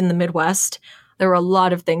I lived in the Midwest, there were a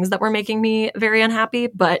lot of things that were making me very unhappy,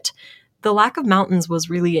 but the lack of mountains was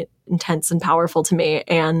really intense and powerful to me.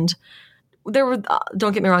 And there were,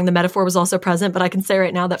 don't get me wrong, the metaphor was also present, but I can say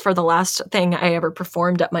right now that for the last thing I ever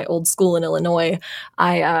performed at my old school in Illinois,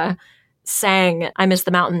 I sang I Miss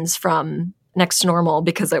the Mountains from Next to Normal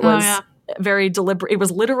because it was very deliberate. It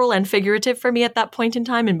was literal and figurative for me at that point in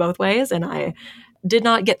time in both ways. And I did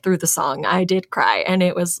not get through the song. I did cry and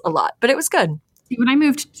it was a lot, but it was good. When I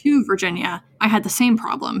moved to Virginia, I had the same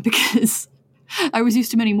problem because I was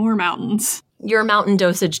used to many more mountains. Your mountain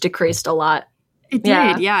dosage decreased a lot. It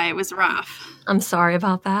did. Yeah, it was rough. I'm sorry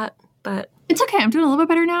about that, but it's okay. I'm doing a little bit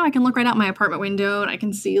better now. I can look right out my apartment window and I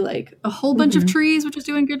can see like a whole bunch of trees, which is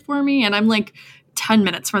doing good for me. And I'm like 10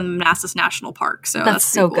 minutes from Manassas National Park. So that's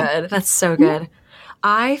so cool. Good. That's so good.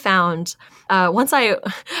 I found, once I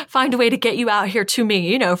find a way to get you out here to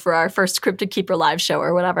me, for our first Cryptid Keeper live show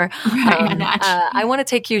or whatever, I want to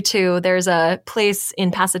take you to, there's a place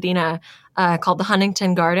in Pasadena called the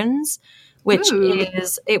Huntington Gardens, which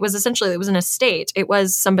it was an estate. It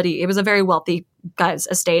was a very wealthy guy's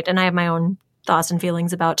estate. And I have my own thoughts and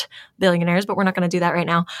feelings about billionaires, but we're not going to do that right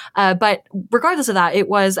now. But regardless of that, it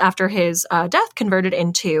was after his death converted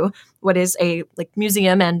into what is a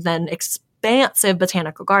museum and then expansive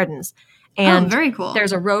botanical gardens. And very cool.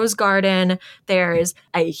 There's a rose garden. There's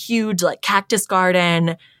a huge cactus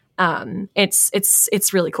garden.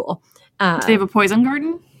 It's really cool. Do they have a poison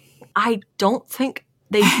garden? I don't think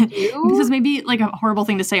they do. This is maybe a horrible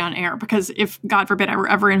thing to say on air because if, God forbid, I were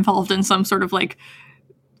ever involved in some sort of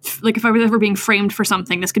if I was ever being framed for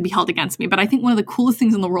something, this could be held against me. But I think one of the coolest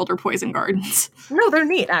things in the world are poison gardens. No, they're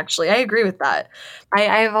neat, actually. I agree with that.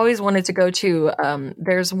 I've always wanted to go to,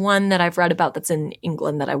 there's one that I've read about that's in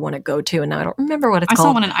England that I want to go to, and now I don't remember what it's called. I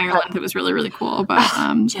saw one in Ireland that was really, really cool.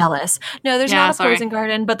 But jealous. No, there's not a poison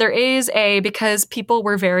garden, but there is because people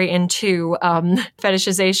were very into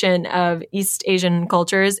fetishization of East Asian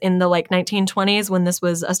cultures in the 1920s when this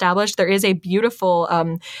was established. There is a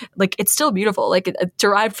beautiful, it's still beautiful, it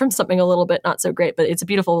derived from something a little bit not so great, but it's a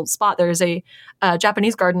beautiful spot. There's a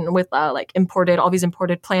Japanese garden with all these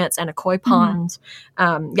imported plants and a koi pond.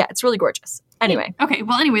 It's really gorgeous. Anyway. Okay.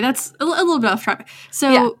 Well, anyway, that's a little bit off track.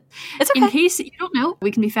 So it's okay. In case you don't know,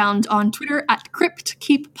 we can be found on Twitter at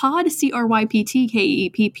CryptKeepPod,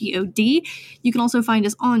 CryptKeepPod. You can also find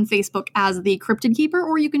us on Facebook as the Cryptid Keeper,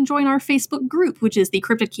 or you can join our Facebook group, which is the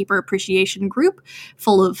Cryptid Keeper Appreciation Group,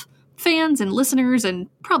 full of fans and listeners and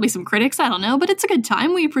probably some critics. I don't know, but it's a good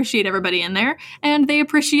time. We appreciate everybody in there and they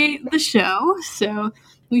appreciate the show. So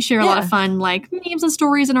we share a lot of fun memes and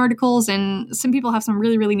stories and articles, and some people have some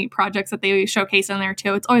really, really neat projects that they showcase in there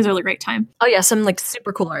too. It's always a really great time. Oh yeah, some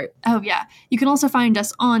super cool art. Oh yeah. You can also find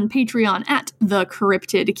us on Patreon at The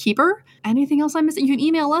Cryptid Keeper. Anything else I'm missing? You can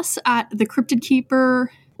email us at The Cryptid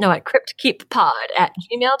Keeper. No, at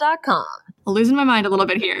cryptkeeppod@gmail.com. I'm losing my mind a little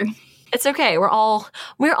bit here. It's okay. We're all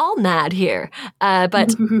mad here.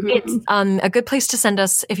 But it's a good place to send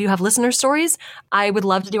us if you have listener stories. I would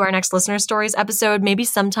love to do our next listener stories episode, maybe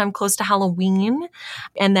sometime close to Halloween.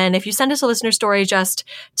 And then if you send us a listener story, just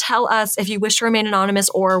tell us if you wish to remain anonymous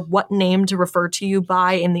or what name to refer to you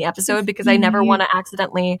by in the episode, because I never want to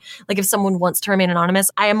accidentally, if someone wants to remain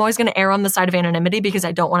anonymous, I am always going to err on the side of anonymity because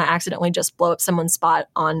I don't want to accidentally just blow up someone's spot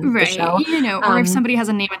on the show. Or if somebody has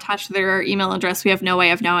a name attached to their email address, we have no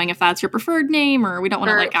way of knowing if that's your preferred name, or we don't want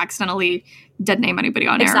to accidentally dead name anybody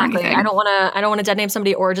on air or anything. I don't want to dead name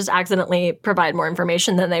somebody or just accidentally provide more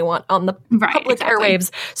information than they want on the public airwaves.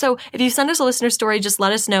 So if you send us a listener story, just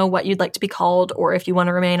let us know what you'd like to be called, or if you want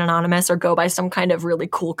to remain anonymous or go by some kind of really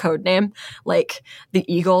cool code name like the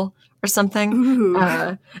Eagle or something.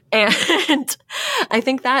 And I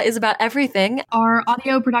think that is about everything. Our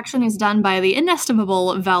audio production is done by the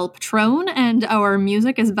inestimable Val Patrone, and our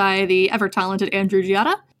music is by the ever-talented Andrew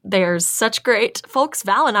Giada. there's such great folks.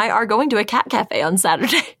 Val and I are going to a cat cafe on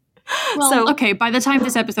Saturday. Well, okay, by the time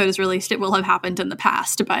this episode is released, it will have happened in the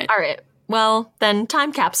past, but... All right. Well, then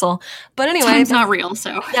time capsule. But anyway... Time's not real,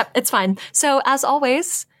 so... Yep, it's fine. So, as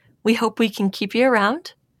always, we hope we can keep you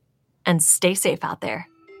around and stay safe out there.